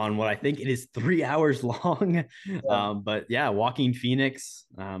on what I think. It is 3 hours long. But yeah, Joaquin Phoenix.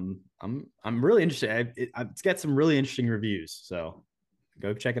 I'm really interested. It's got some really interesting reviews, so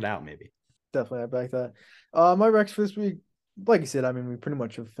go check it out. Maybe. Definitely, I back that. My recs for this week, like you said, I mean, we pretty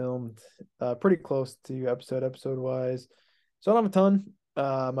much have filmed pretty close to episode wise, so I don't have a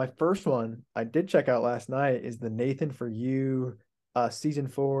ton. My first one I did check out last night is the Nathan For You season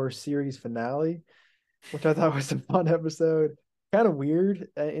 4 series finale, which I thought was a fun episode. Kind of weird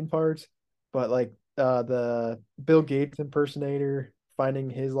in parts, but like the Bill Gates impersonator finding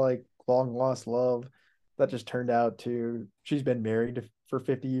his like long lost love that just turned out to she's been married for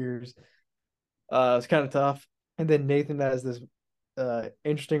 50 years. It's kind of tough. And then Nathan has this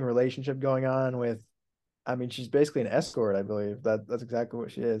interesting relationship going on with, I mean, she's basically an escort, I believe. That's exactly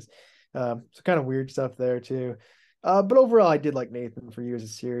what she is. So kind of weird stuff there too. But overall, I did like Nathan For You as a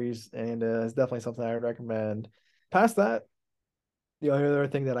series, and it's definitely something I would recommend. Past that, the only other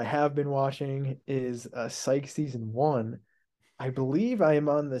thing that I have been watching is Psych season 1. I believe I am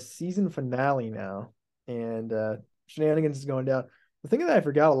on the season finale now, and shenanigans is going down. The thing that I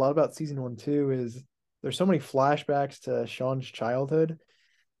forgot a lot about season 1 too is there's so many flashbacks to Sean's childhood.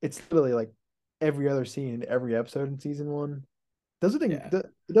 It's literally like every other scene in every episode in season 1. It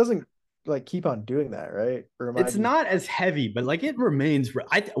doesn't like keep on doing that, right? Or it's not as heavy, but like it remains.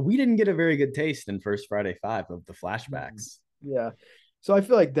 We didn't get a very good taste in First Friday 5 of the flashbacks. Yeah. So I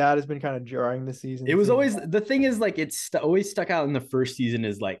feel like that has been kind of jarring this season. It was always, the thing is like it's always stuck out in the first season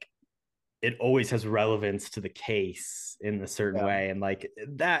is like it always has relevance to the case in a certain way, and like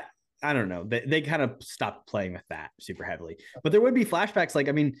that, I don't know, they kind of stopped playing with that super heavily. But there would be flashbacks, like,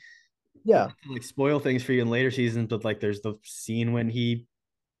 I mean, like spoil things for you in later seasons, but like there's the scene when he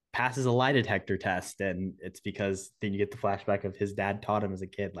passes a lie detector test, and it's because then you get the flashback of his dad taught him as a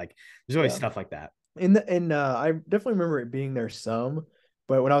kid. Like there's always stuff like that. I definitely remember it being there some,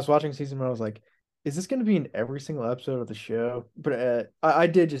 but when I was watching season 1, I was like, is this going to be in every single episode of the show? But I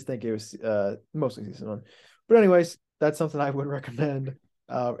did just think it was mostly season 1. But anyways, that's something I would recommend.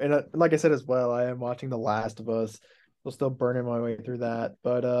 And like I said as well, I am watching The Last of Us. We'll still burning my way through that.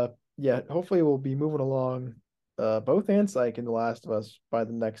 But yeah, hopefully we'll be moving along both and Psych and The Last of Us by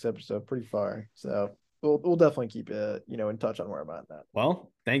the next episode pretty far. So we'll definitely keep in touch on where I'm at that. Well,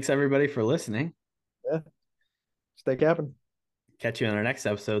 thanks everybody for listening. Yeah. Stay capping. Catch you on our next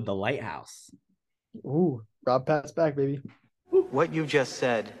episode, The Lighthouse. Ooh, Rob Pat's back, baby. What you've just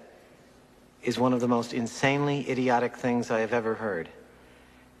said is one of the most insanely idiotic things I have ever heard.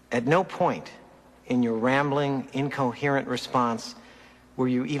 At no point in your rambling, incoherent response were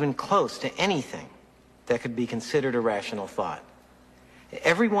you even close to anything that could be considered a rational thought.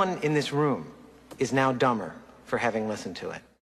 Everyone in this room is now dumber for having listened to it.